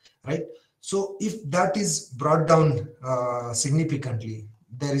system, right? So if that is brought down significantly,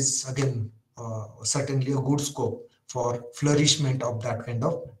 there is again certainly a good scope for flourishment of that kind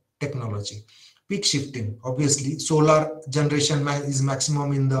of technology. Peak shifting, obviously solar generation is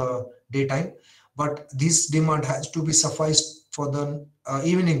maximum in the daytime, but this demand has to be sufficed for the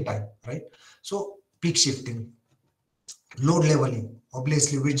evening time, right? So peak shifting, load leveling,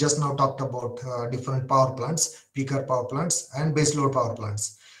 obviously we just now talked about different power plants, peaker power plants and base load power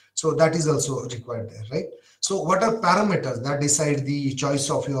plants, so that is also required there, right? So what are parameters that decide the choice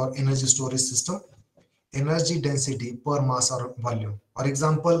of your energy storage system? Energy density per mass or volume. For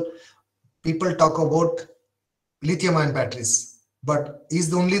example, people talk about lithium ion batteries, but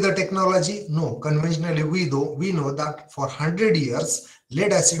is only the technology? No, conventionally we know that for 100 years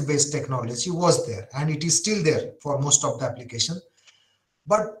lead acid based technology was there and it is still there for most of the application.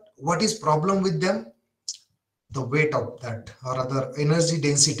 But what is problem with them? The weight of that, or other energy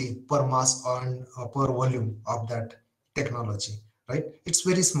density per mass and per volume of that technology, right? It's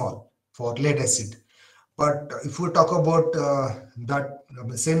very small for lead acid. But if we talk about that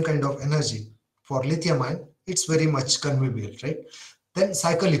same kind of energy for lithium ion, it's very much convenient, right? Then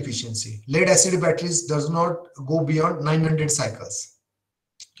cycle efficiency. Lead acid batteries does not go beyond 900 cycles.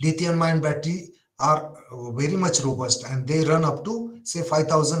 Lithium ion battery are very much robust and they run up to say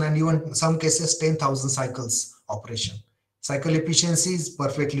 5,000 and even in some cases 10,000 cycles operation. Cycle efficiency is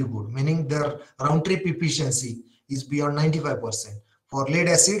perfectly good, meaning their round trip efficiency is beyond 95%. For lead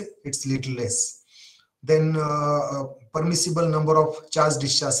acid, it's little less. Then permissible number of charge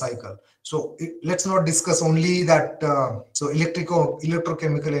discharge cycle. So let's not discuss only that so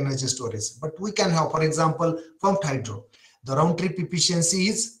electrochemical energy storage, but we can have, for example, pumped hydro. The round trip efficiency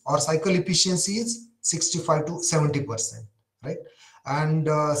is, or cycle efficiency is 65 to 70%, right? And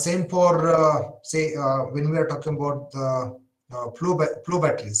same for say when we are talking about the flow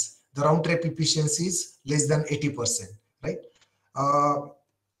batteries, the round trip efficiency is less than 80%, right?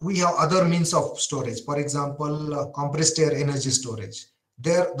 We have other means of storage, for example compressed air energy storage.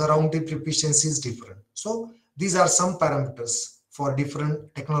 There the round trip efficiency is different. So these are some parameters for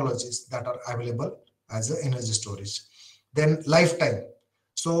different technologies that are available as an energy storage. Then lifetime.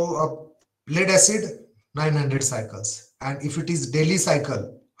 So lead acid 900 cycles, and if it is daily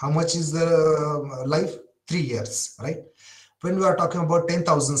cycle, how much is the life? 3 years, right? When we are talking about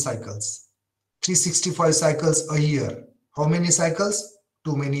 10,000 cycles, 365 cycles a year, how many cycles?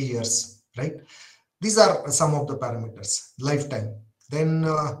 Too many years, right? These are some of the parameters. Lifetime. Then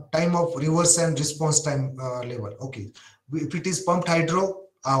time of reverse and response time level. Okay, if it is pumped hydro,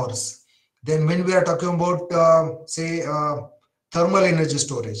 hours. Then when we are talking about say thermal energy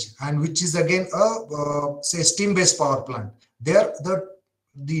storage, and which is again say steam based power plant, there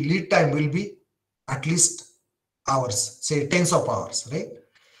the lead time will be at least hours, say tens of hours, right?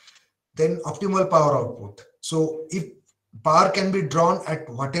 Then optimal power output. So if power can be drawn at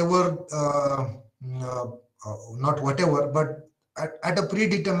whatever not whatever, but at a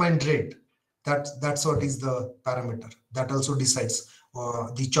predetermined rate, that's what is the parameter that also decides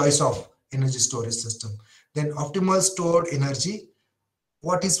the choice of energy storage system. Then optimal stored energy,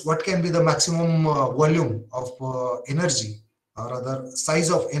 what can be the maximum volume of energy, or rather size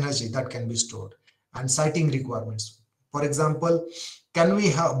of energy that can be stored, and siting requirements. For example, can we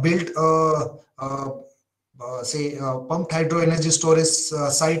have built say pumped hydro energy storage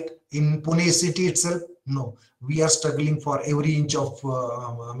site in Pune city itself? No, we are struggling for every inch of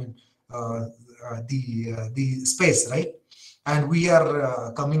the space, right? And we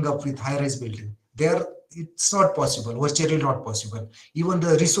are coming up with high-rise building. There, it's not possible, virtually not possible. Even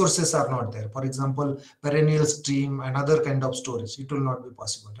the resources are not there. For example, perennial stream and other kind of storage, it will not be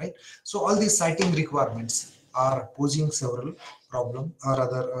possible, right? So all these siting requirements are posing several problems, or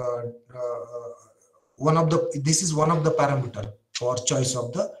rather this is one of the parameter for choice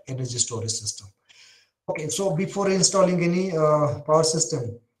of the energy storage system. Okay, so before installing any power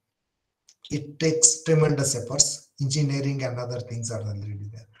system, it takes tremendous efforts. Engineering and other things are already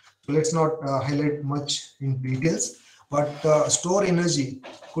there. So let's not highlight much in details, but store energy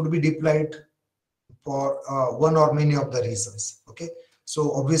could be deployed for one or many of the reasons. Okay,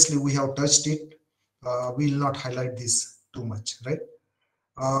 so obviously we have touched it. We will not highlight this too much, right?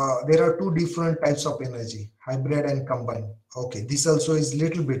 there are two different types of energy, hybrid and combined. Okay, this also is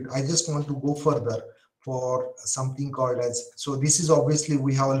little bit, I just want to go further for something called as, so this is obviously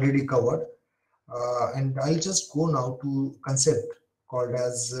we have already covered, and I'll just go now to concept called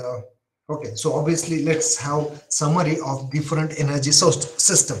as, okay, so obviously let's have summary of different energy source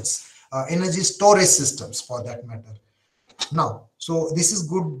systems, energy storage systems for that matter. Now, so this is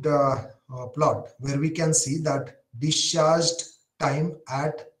good plot where we can see that discharged time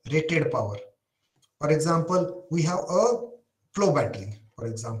at rated power. For example, we have a flow battery. For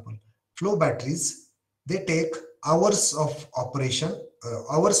example, flow batteries, they take hours of operation,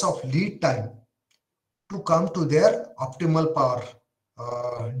 hours of lead time to come to their optimal power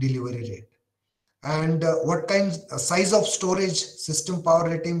delivery rate. And what kind size of storage system power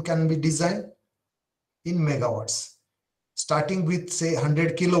rating can be designed in megawatts, starting with say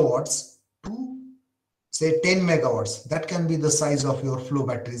 100 kilowatts to say 10 megawatts. That can be the size of your flow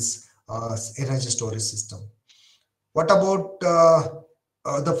batteries energy storage system. What about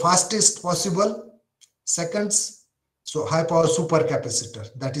the fastest possible seconds? So high power supercapacitor,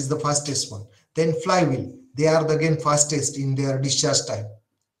 that is the fastest one. Then flywheel, they are again fastest in their discharge time.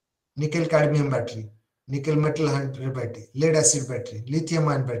 Nickel cadmium battery, nickel metal hydride battery, lead acid battery, lithium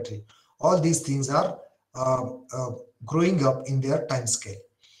ion battery. All these things are growing up in their time scale.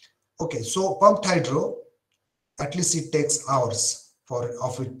 Okay, so pumped hydro, at least it takes hours for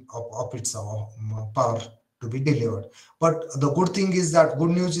of its power to be delivered. But the good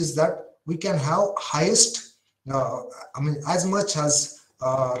news is that we can have highest, as much as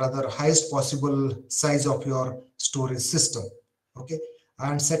rather highest possible size of your storage system. Okay,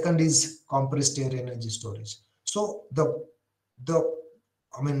 and second is compressed air energy storage. So the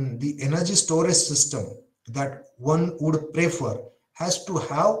energy storage system that one would prefer has to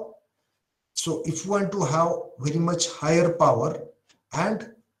have, so if you want to have very much higher power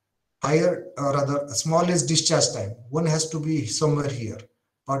and higher rather smallest discharge time, one has to be somewhere here.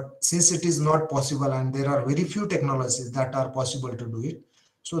 But since it is not possible and there are very few technologies that are possible to do it,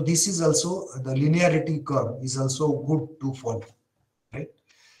 so this is also, the linearity curve is also good to follow, right?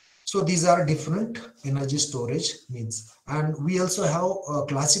 So these are different energy storage needs, and we also have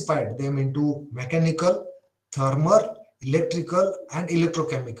classified them into mechanical, thermal, electrical, and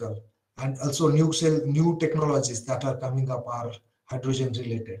electrochemical, and also new technologies that are coming up are hydrogen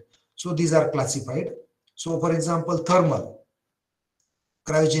related. So these are classified. So for example, thermal,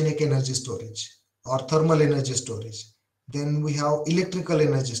 cryogenic energy storage or thermal energy storage. Then we have electrical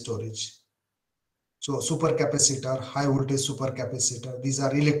energy storage. So supercapacitor, high voltage supercapacitor, these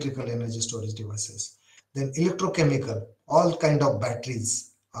are electrical energy storage devices. Then electrochemical, all kind of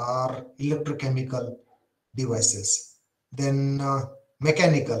batteries are electrochemical devices. Then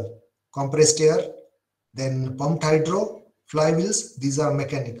mechanical, compressed air, then pumped hydro, flywheels, these are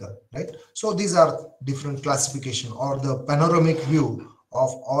mechanical, right? So these are different classification or the panoramic view of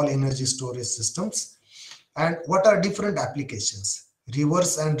all energy storage systems. And what are different applications?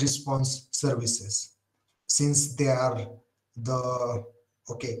 Reverse and response services, since they are the,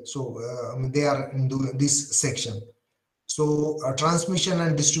 okay, so they are in this section. So transmission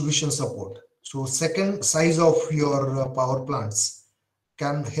and distribution support. So second size of your power plants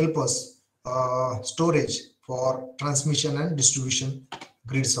can help us storage for transmission and distribution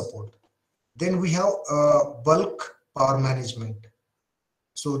grid support. Then we have bulk power management.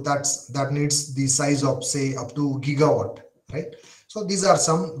 So that needs the size of say up to gigawatt, right? So these are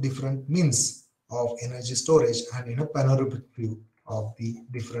some different means of energy storage and in a panoramic view of the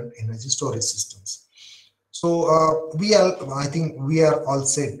different energy storage systems. So I think we are all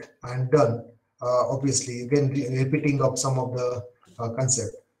set and done. Obviously, again repeating of some of the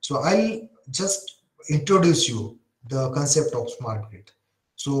concept. So I'll just introduce you the concept of smart grid.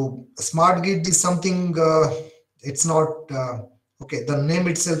 So smart grid is something, it's not okay. The name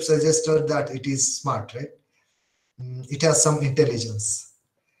itself suggested that it is smart, right? It has some intelligence.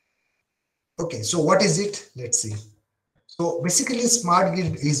 Okay, so what is it? Let's see. So basically, smart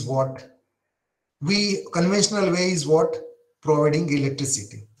grid is what we conventional way is what providing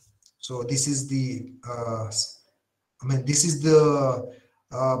electricity. So this is the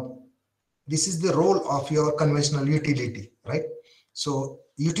this is the role of your conventional utility, right? So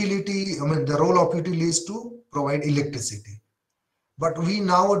utility, the role of utility is to provide electricity. But we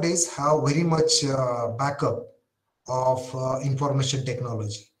nowadays have very much backup of information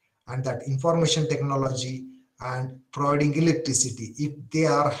technology, and that information technology and providing electricity, if they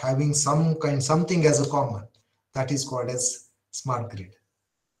are having something as a common, that is called as smart grid.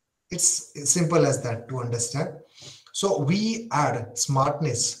 It's simple as that to understand. So we add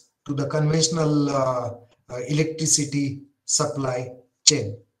smartness to the conventional electricity supply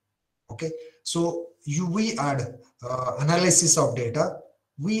chain. Okay, so we add analysis of data,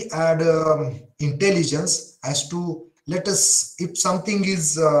 we add intelligence as to, let us, if something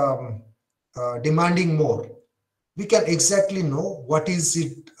is demanding more, we can exactly know what is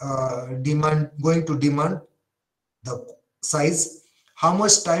it going to demand, the size, how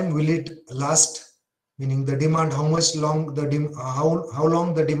much time will it last, meaning the demand, how much long the how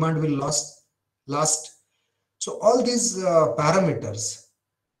long the demand will last. So all these parameters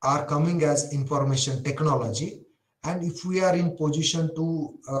are coming as information technology, and if we are in position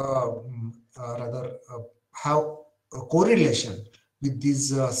to rather have a correlation with this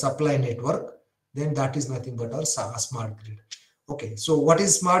supply network, then that is nothing but a smart grid. Okay, so what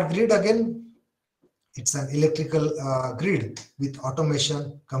is smart grid again? It's an electrical grid with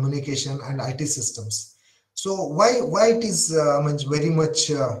automation, communication, and IT systems. So why it is very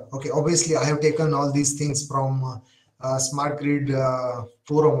much okay? Obviously, I have taken all these things from Smart Grid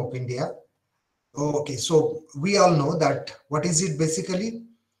Forum of India. Okay, so we all know that what is it basically?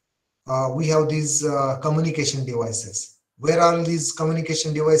 We have these communication devices. Where are these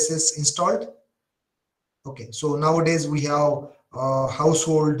communication devices installed? Okay, so nowadays we have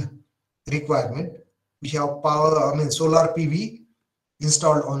household requirement. We have power, solar PV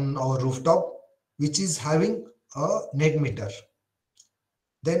installed on our rooftop, which is having a net meter.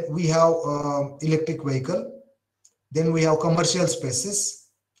 Then we have electric vehicle. Then we have commercial spaces.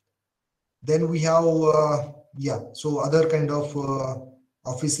 Then we have so other kind of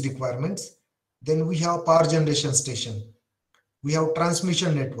office requirements. Then we have power generation station. We have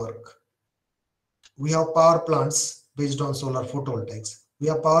transmission network. We have power plants based on solar photovoltaics. We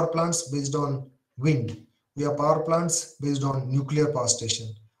have power plants based on wind. We have power plants based on nuclear power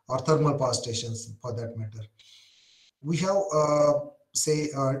station or thermal power stations for that matter. We have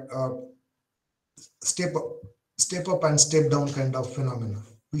step up and step down kind of phenomena.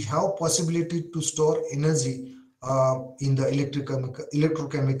 We have possibility to store energy in the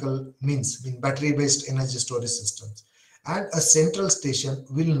electrochemical means, in battery-based energy storage systems. And a central station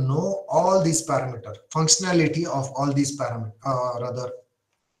will know all these parameters, functionality of all these parameters, rather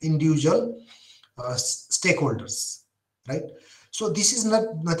individual stakeholders, right? So this is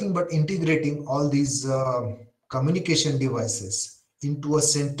nothing but integrating all these communication devices into a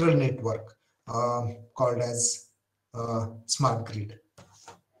central network called as smart grid.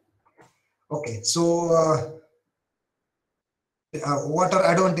 Okay, so what are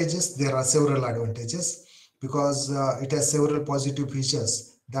advantages? There are several advantages, because it has several positive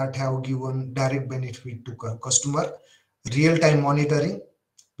features that have given direct benefit to customer. Real-time monitoring,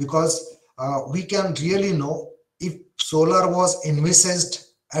 because we can really know if solar was envisaged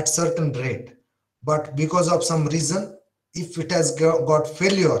at certain rate, but because of some reason, if it has got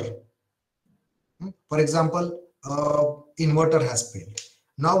failure, for example, inverter has failed.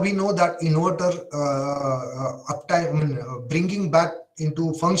 Now we know that inverter uptime, bringing back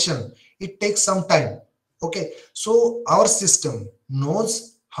into function, it takes some time. Okay, so our system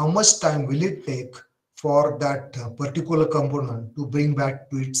knows how much time will it take for that particular component to bring back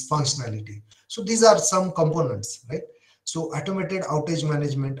to its functionality. So these are some components, right? So automated outage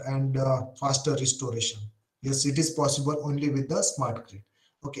management and faster restoration. Yes, it is possible only with the smart grid.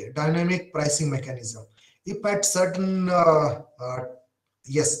 Okay, dynamic pricing mechanism. If at certain,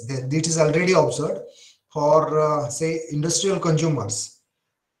 yes, it is already observed for say industrial consumers,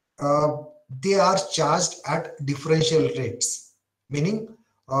 they are charged at differential rates, meaning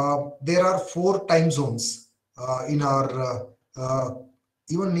there are 4 time zones in our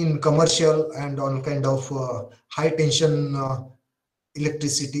even in commercial and on kind of high tension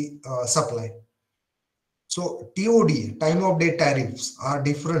electricity supply. So TOD, time of day tariffs, are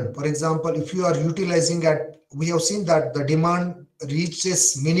different. For example, if you are utilizing we have seen that the demand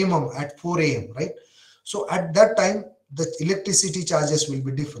reaches minimum at 4 AM, right? So at that time, the electricity charges will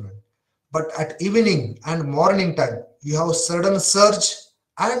be different. But at evening and morning time, you have sudden surge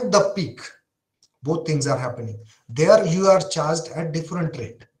and the peak. Both things are happening. There you are charged at different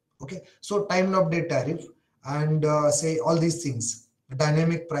rate. Okay, so time of day tariff and say all these things,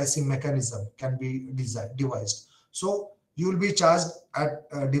 dynamic pricing mechanism can be devised. So you will be charged at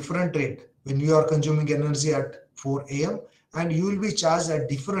a different rate when you are consuming energy at 4 AM, and you will be charged at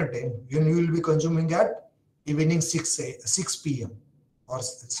different time when you will be consuming at evening 6 PM or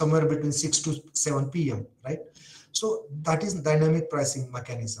somewhere between 6 to 7 PM, right? So that is dynamic pricing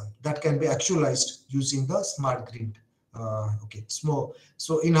mechanism that can be actualized using the smart grid. Okay, so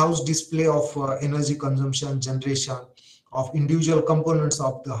in-house display of energy consumption, generation of individual components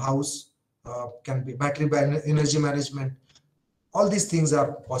of the house, can be battery energy management. All these things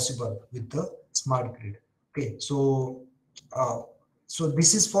are possible with the smart grid. Okay, so So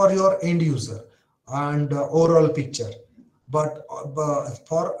this is for your end user and overall picture. But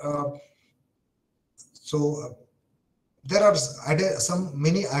there are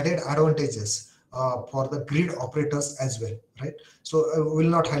many added advantages for the grid operators as well, right? So I will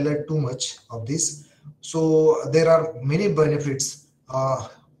not highlight too much of this. So there are many benefits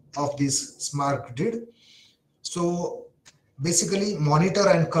of this smart grid. So basically monitor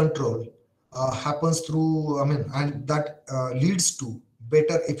and control happens through, and that leads to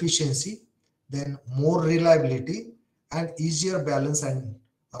better efficiency, then more reliability and easier balance and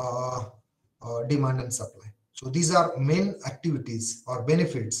uh, demand and supply. So these are main activities or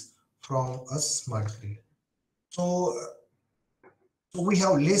benefits from a smart grid. So, so we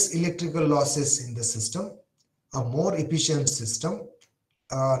have less electrical losses in the system, a more efficient system,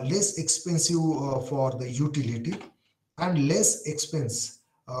 less expensive for the utility, and less expense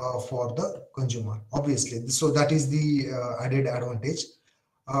for the consumer, obviously. So that is the added advantage.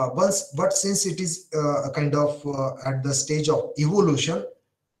 But since it is a kind of at the stage of evolution,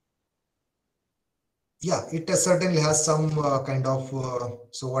 yeah, it certainly has some kind of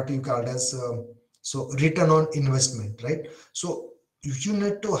so what you call as so return on investment, right? So you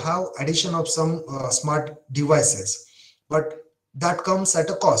need to have addition of some smart devices, but that comes at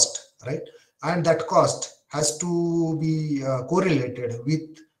a cost, right? And that cost has to be correlated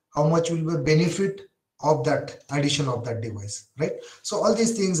with how much will be benefit of that addition of that device, right? So all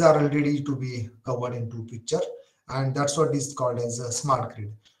these things are already to be covered into picture, and that's what is called as a smart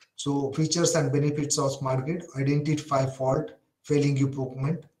grid. So features and benefits of smart grid: identify fault, failing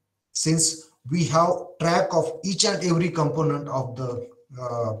equipment. Since we have track of each and every component of the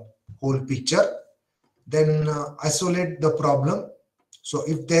whole picture, then isolate the problem. So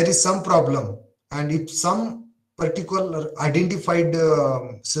if there is some problem and if some particular identified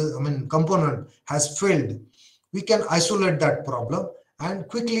component has failed, we can isolate that problem and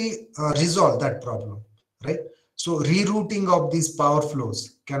quickly resolve that problem, right? So rerouting of these power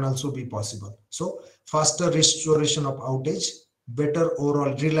flows can also be possible. So faster restoration of outage, better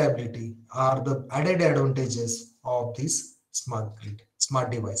overall reliability are the added advantages of these smart grid, smart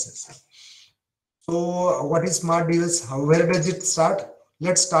devices. So what is smart device? Where does it start?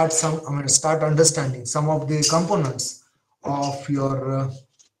 Let's start start understanding some of the components of your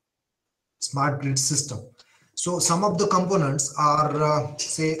smart grid system. So some of the components are,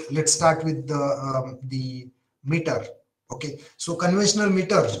 say, let's start with the meter. Okay, so conventional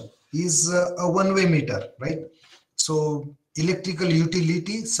meter is a one-way meter, right? So electrical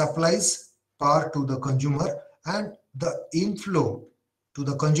utility supplies power to the consumer, and the inflow to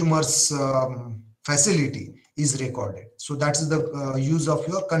the consumer's facility is recorded. So that's the use of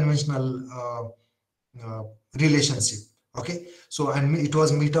your conventional relationship. Okay, so and it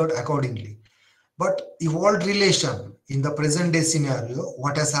was metered accordingly. But evolved relation in the present day scenario,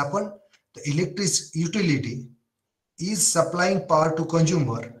 what has happened? The electric utility is supplying power to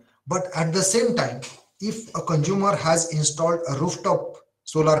consumer, but at the same time, if a consumer has installed a rooftop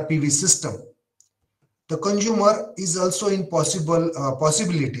solar PV system, the consumer is also in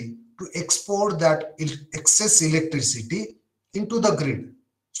possibility to export that excess electricity into the grid.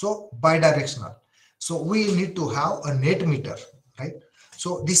 So bidirectional. So we need to have a net meter, right?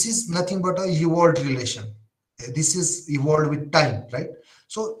 So this is nothing but a evolved relation. This is evolved with time, right?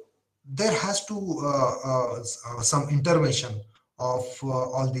 So there has to some intervention of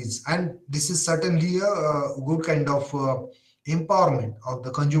all these, and this is certainly a good kind of empowerment of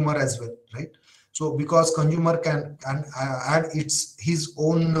the consumer as well, right? So because consumer can add his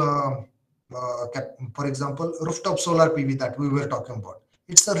own for example, rooftop solar PV that we were talking about,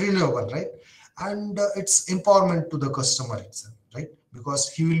 it's a renewable, right? And it's empowerment to the customer itself, right? Because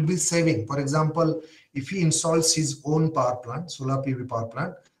he will be saving. For example, if he installs his own power plant, solar PV power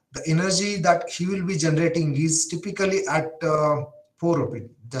plant, the energy that he will be generating is typically at 4 rupees,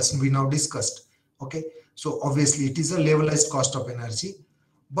 just we now discussed. Okay, so obviously it is a levelized cost of energy,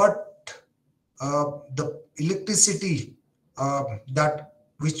 but the electricity that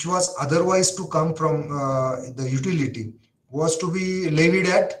which was otherwise to come from the utility was to be levied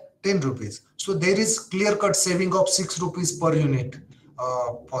at 10 rupees. So there is clear-cut saving of 6 rupees per unit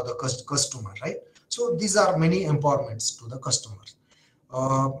for the customer, right? So these are many empowerments to the customers.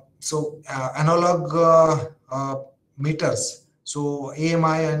 Analog meters, so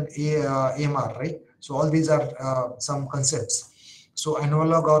AMI and AMR, right? So all these are some concepts. So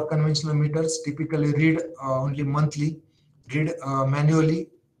analog or conventional meters typically read only monthly, read manually.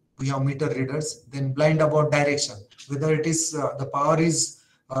 We have meter readers. Then blind about direction, whether it is the power is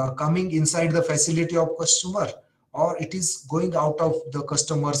coming inside the facility of customer or it is going out of the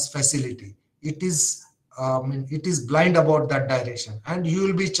customer's facility. It is it is blind about that direction, and you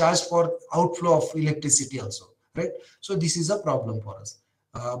will be charged for outflow of electricity also, right? So this is a problem for us.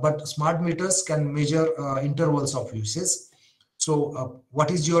 But smart meters can measure intervals of usage. So what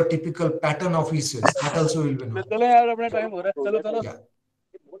is your typical pattern of usage? That also will be known. Yeah.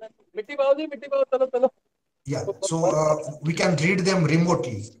 Yeah. So we can read them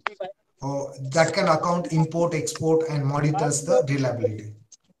remotely. That can account import, export, and monitors the reliability.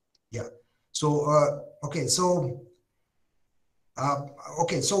 Yeah. So okay. So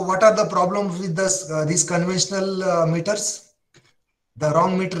okay. So what are the problems with this these conventional meters? The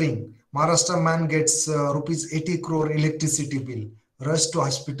wrong metering. Maharashtra man gets rupees 80 crore electricity bill. Rush to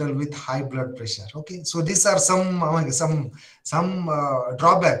hospital with high blood pressure. Okay, so these are some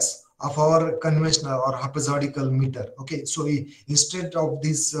drawbacks of our conventional or haphazardical meter. Okay, so instead of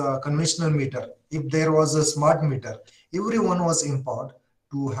this conventional meter, if there was a smart meter, everyone was empowered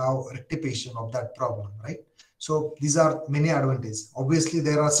to have rectification of that problem, right? So these are many advantages. Obviously,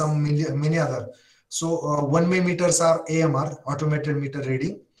 there are many other. So one-way meters are AMR, automated meter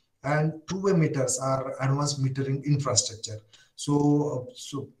reading, and two-way meters are advanced metering infrastructure. So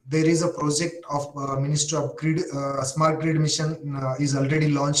there is a project of Ministry of Grid, Smart Grid Mission is already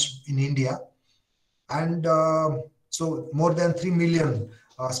launched in India, and so more than 3 million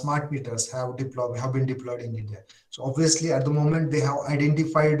smart meters have been deployed in India. So obviously, at the moment, they have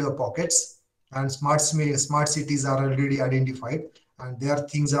identified pockets, and smart cities are already identified, and their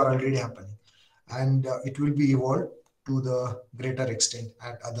things are already happening, and it will be evolved to the greater extent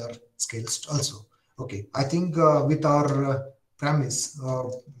at other scales also. Okay, I think with our premise,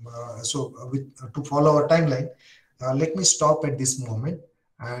 to follow our timeline, let me stop at this moment.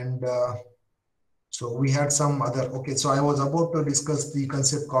 And so we had some other, okay, so I was about to discuss the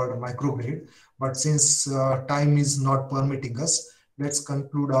concept called microgrid, but since time is not permitting us, let's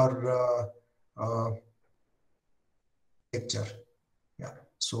conclude our lecture. Yeah,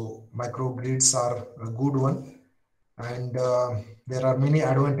 so microgrids are a good one, and there are many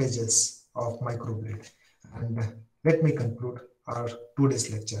advantages of microgrid. And let me conclude our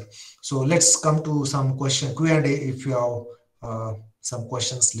today's lecture. So let's come to some Q&A if you have some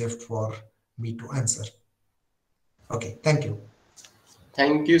questions left for me to answer. Okay, thank you.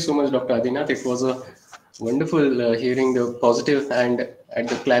 Thank you so much, Dr. Adinath. It was a wonderful hearing the positive and at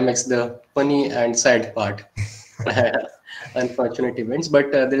the climax, the funny and sad part. Unfortunate events,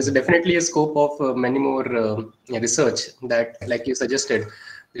 but there is definitely a scope of many more research that, like you suggested,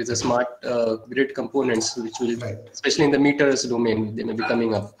 there is a smart grid components which will, especially in the meters domain, they may be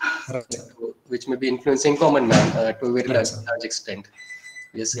coming up, which may be influencing common man to a very large extent.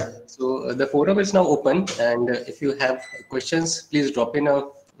 Yes. Yeah. So the forum is now open, and if you have questions, please drop in a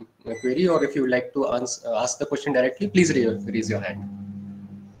query, or if you would like to ask the question directly, please raise your hand.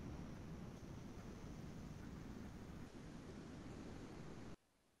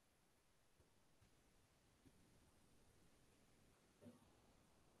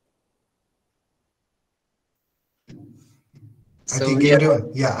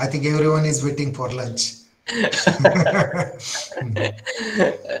 I think everyone is waiting for lunch.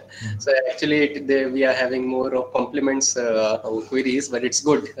 So actually, we are having more of compliments or queries, but it's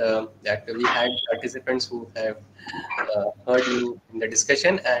good that we had participants who have heard you in the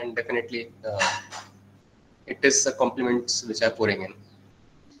discussion, and definitely it is compliments which are pouring in.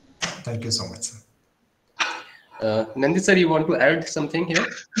 Thank you so much, sir. Nandit sir, you want to add something here?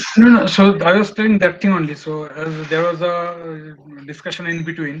 No. So I was telling that thing only. So as there was a discussion in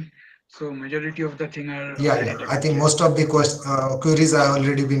between, so majority of the thing are. Yeah. I think most of the queries have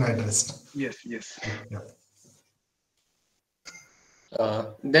already been addressed. Yes. Yeah.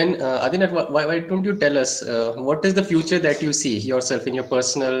 Then Adinath, why don't you tell us what is the future that you see yourself in your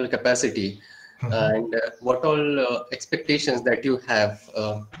personal capacity, and what all expectations that you have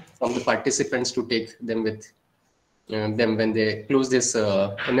from the participants to take them with them when they close this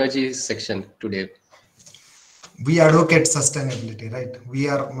energy section today? We advocate sustainability, right? We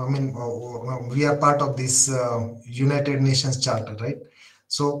are part of this United Nations Charter, right?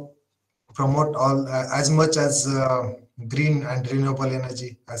 So promote all as much as green and renewable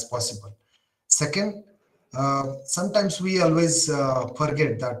energy as possible. Second, sometimes we always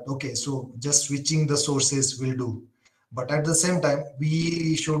forget that, okay, so just switching the sources will do. But at the same time,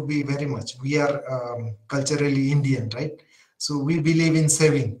 we should be we are culturally Indian, right? So we believe in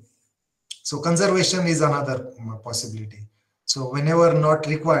saving. So conservation is another possibility. So whenever not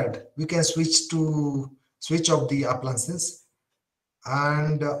required, we can switch off the appliances,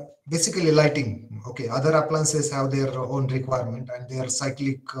 and basically lighting. Okay, other appliances have their own requirement, and they are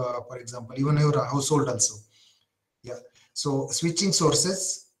cyclic, for example, even your household also. Yeah. So switching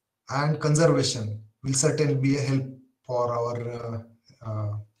sources and conservation will certainly be a help for our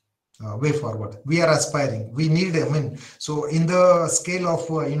way forward. We are aspiring. We need, I mean, so in the scale of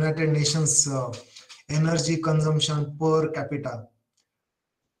United Nations energy consumption per capita,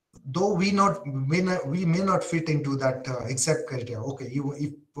 though we may not fit into that exact criteria. Okay,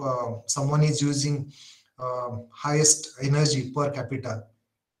 if someone is using highest energy per capita,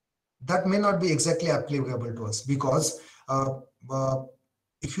 that may not be exactly applicable to us, because uh,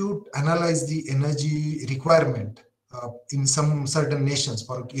 if you analyze the energy requirement in some certain nations,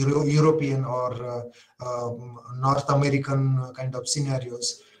 for European or North American kind of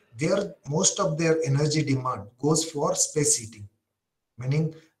scenarios, most of their energy demand goes for space heating,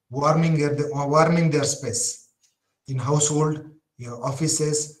 meaning warming their space in household,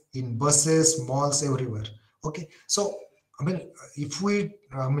 offices, in buses, malls, everywhere. Okay, so I mean, if we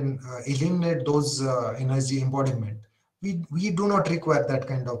eliminate those energy embodiment, we do not require that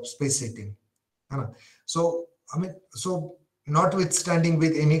kind of space heating. So I mean, so notwithstanding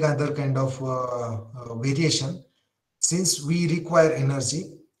with any other kind of variation, since we require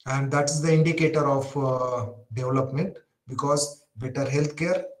energy, and that is the indicator of development, because better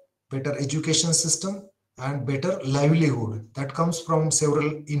healthcare, better education system, and better livelihood that comes from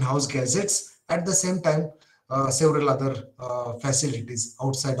several in-house gadgets, at the same time several other facilities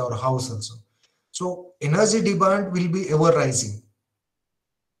outside our house also. So energy demand will be ever rising,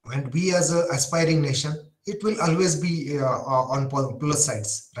 and we as an aspiring nation, it will always be on plus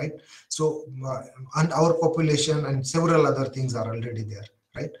sides, right? So and our population and several other things are already there,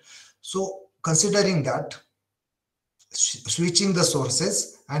 right? So considering that, switching the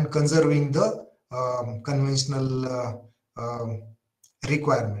sources and conserving the conventional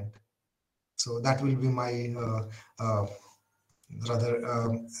requirement, so that will be my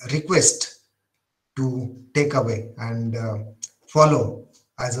rather request to take away and follow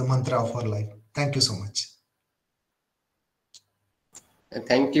as a mantra of our life. Thank you so much.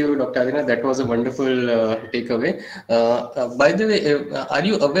 Thank you, Dr. Adina. That was a wonderful takeaway. By the way, are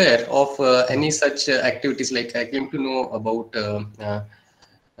you aware of any such activities? Like, I came to know about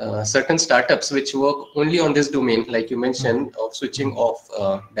certain startups which work only on this domain, like you mentioned, of switching off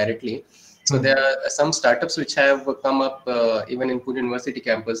directly. So there are some startups which have come up even in Pune University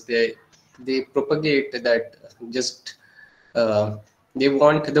campus. They propagate that just they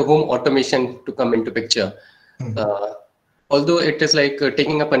want the home automation to come into picture. Although it is like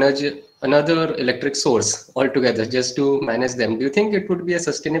taking up another electric source altogether just to manage them. Do you think it would be a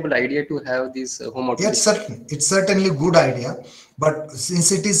sustainable idea to have these home automation? Yes, it's certainly a good idea, but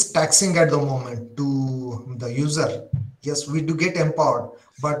since it is taxing at the moment to the user, yes, we do get empowered,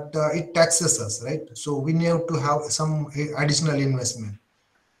 but it taxes us, right? So we need to have some additional investment.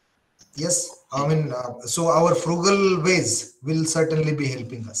 Yes, I mean, so our frugal ways will certainly be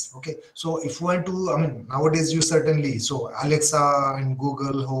helping us. Okay, so if you want to, I mean, nowadays you certainly, so Alexa and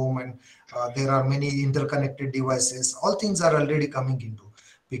Google Home, and there are many interconnected devices, all things are already coming into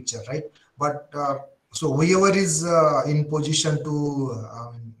picture, right? But so whoever is in position to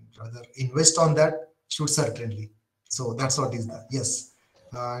rather invest on that should certainly. So that's what is that. Yes,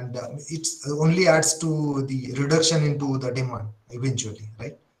 and it only adds to the reduction into the demand eventually,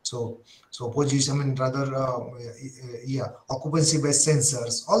 right? So position, I mean, rather, yeah, occupancy-based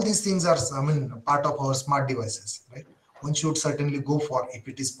sensors, all these things are, I mean, part of our smart devices, right? One should certainly go for if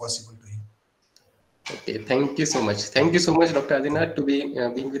it is possible to him. Okay, thank you so much. Thank you so much, Dr. Adina, to be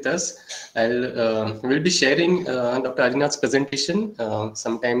being with us. We'll be sharing Dr. Adina's presentation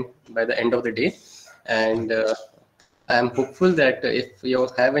sometime by the end of the day, and I'm hopeful that if you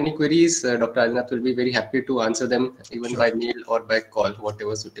have any queries, Dr. Adinath will be very happy to answer them, even by mail or by call,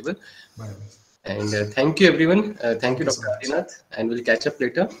 whatever suitable. And thank you, everyone. Thank you, Dr. Adinath, and we'll catch up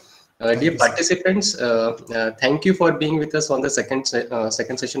later. Dear participants, thank you for being with us on the second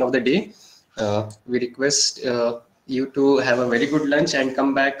session of the day. We request you to have a very good lunch and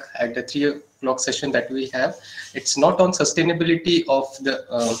come back at the 3 o'clock session that we have. It's not on sustainability of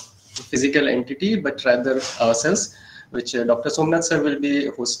the physical entity, but rather ourselves, which Dr. Somnath sir will be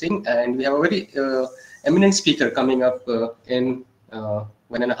hosting, and we have a very eminent speaker coming up in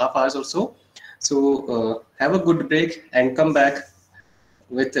 1.5 hours or so. So have a good break and come back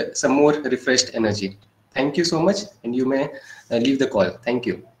with some more refreshed energy. Thank you so much, and you may leave the call. Thank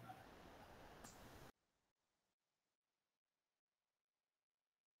you.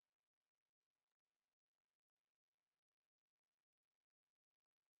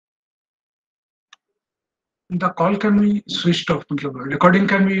 The call can be switched off, recording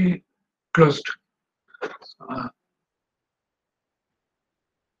can be closed.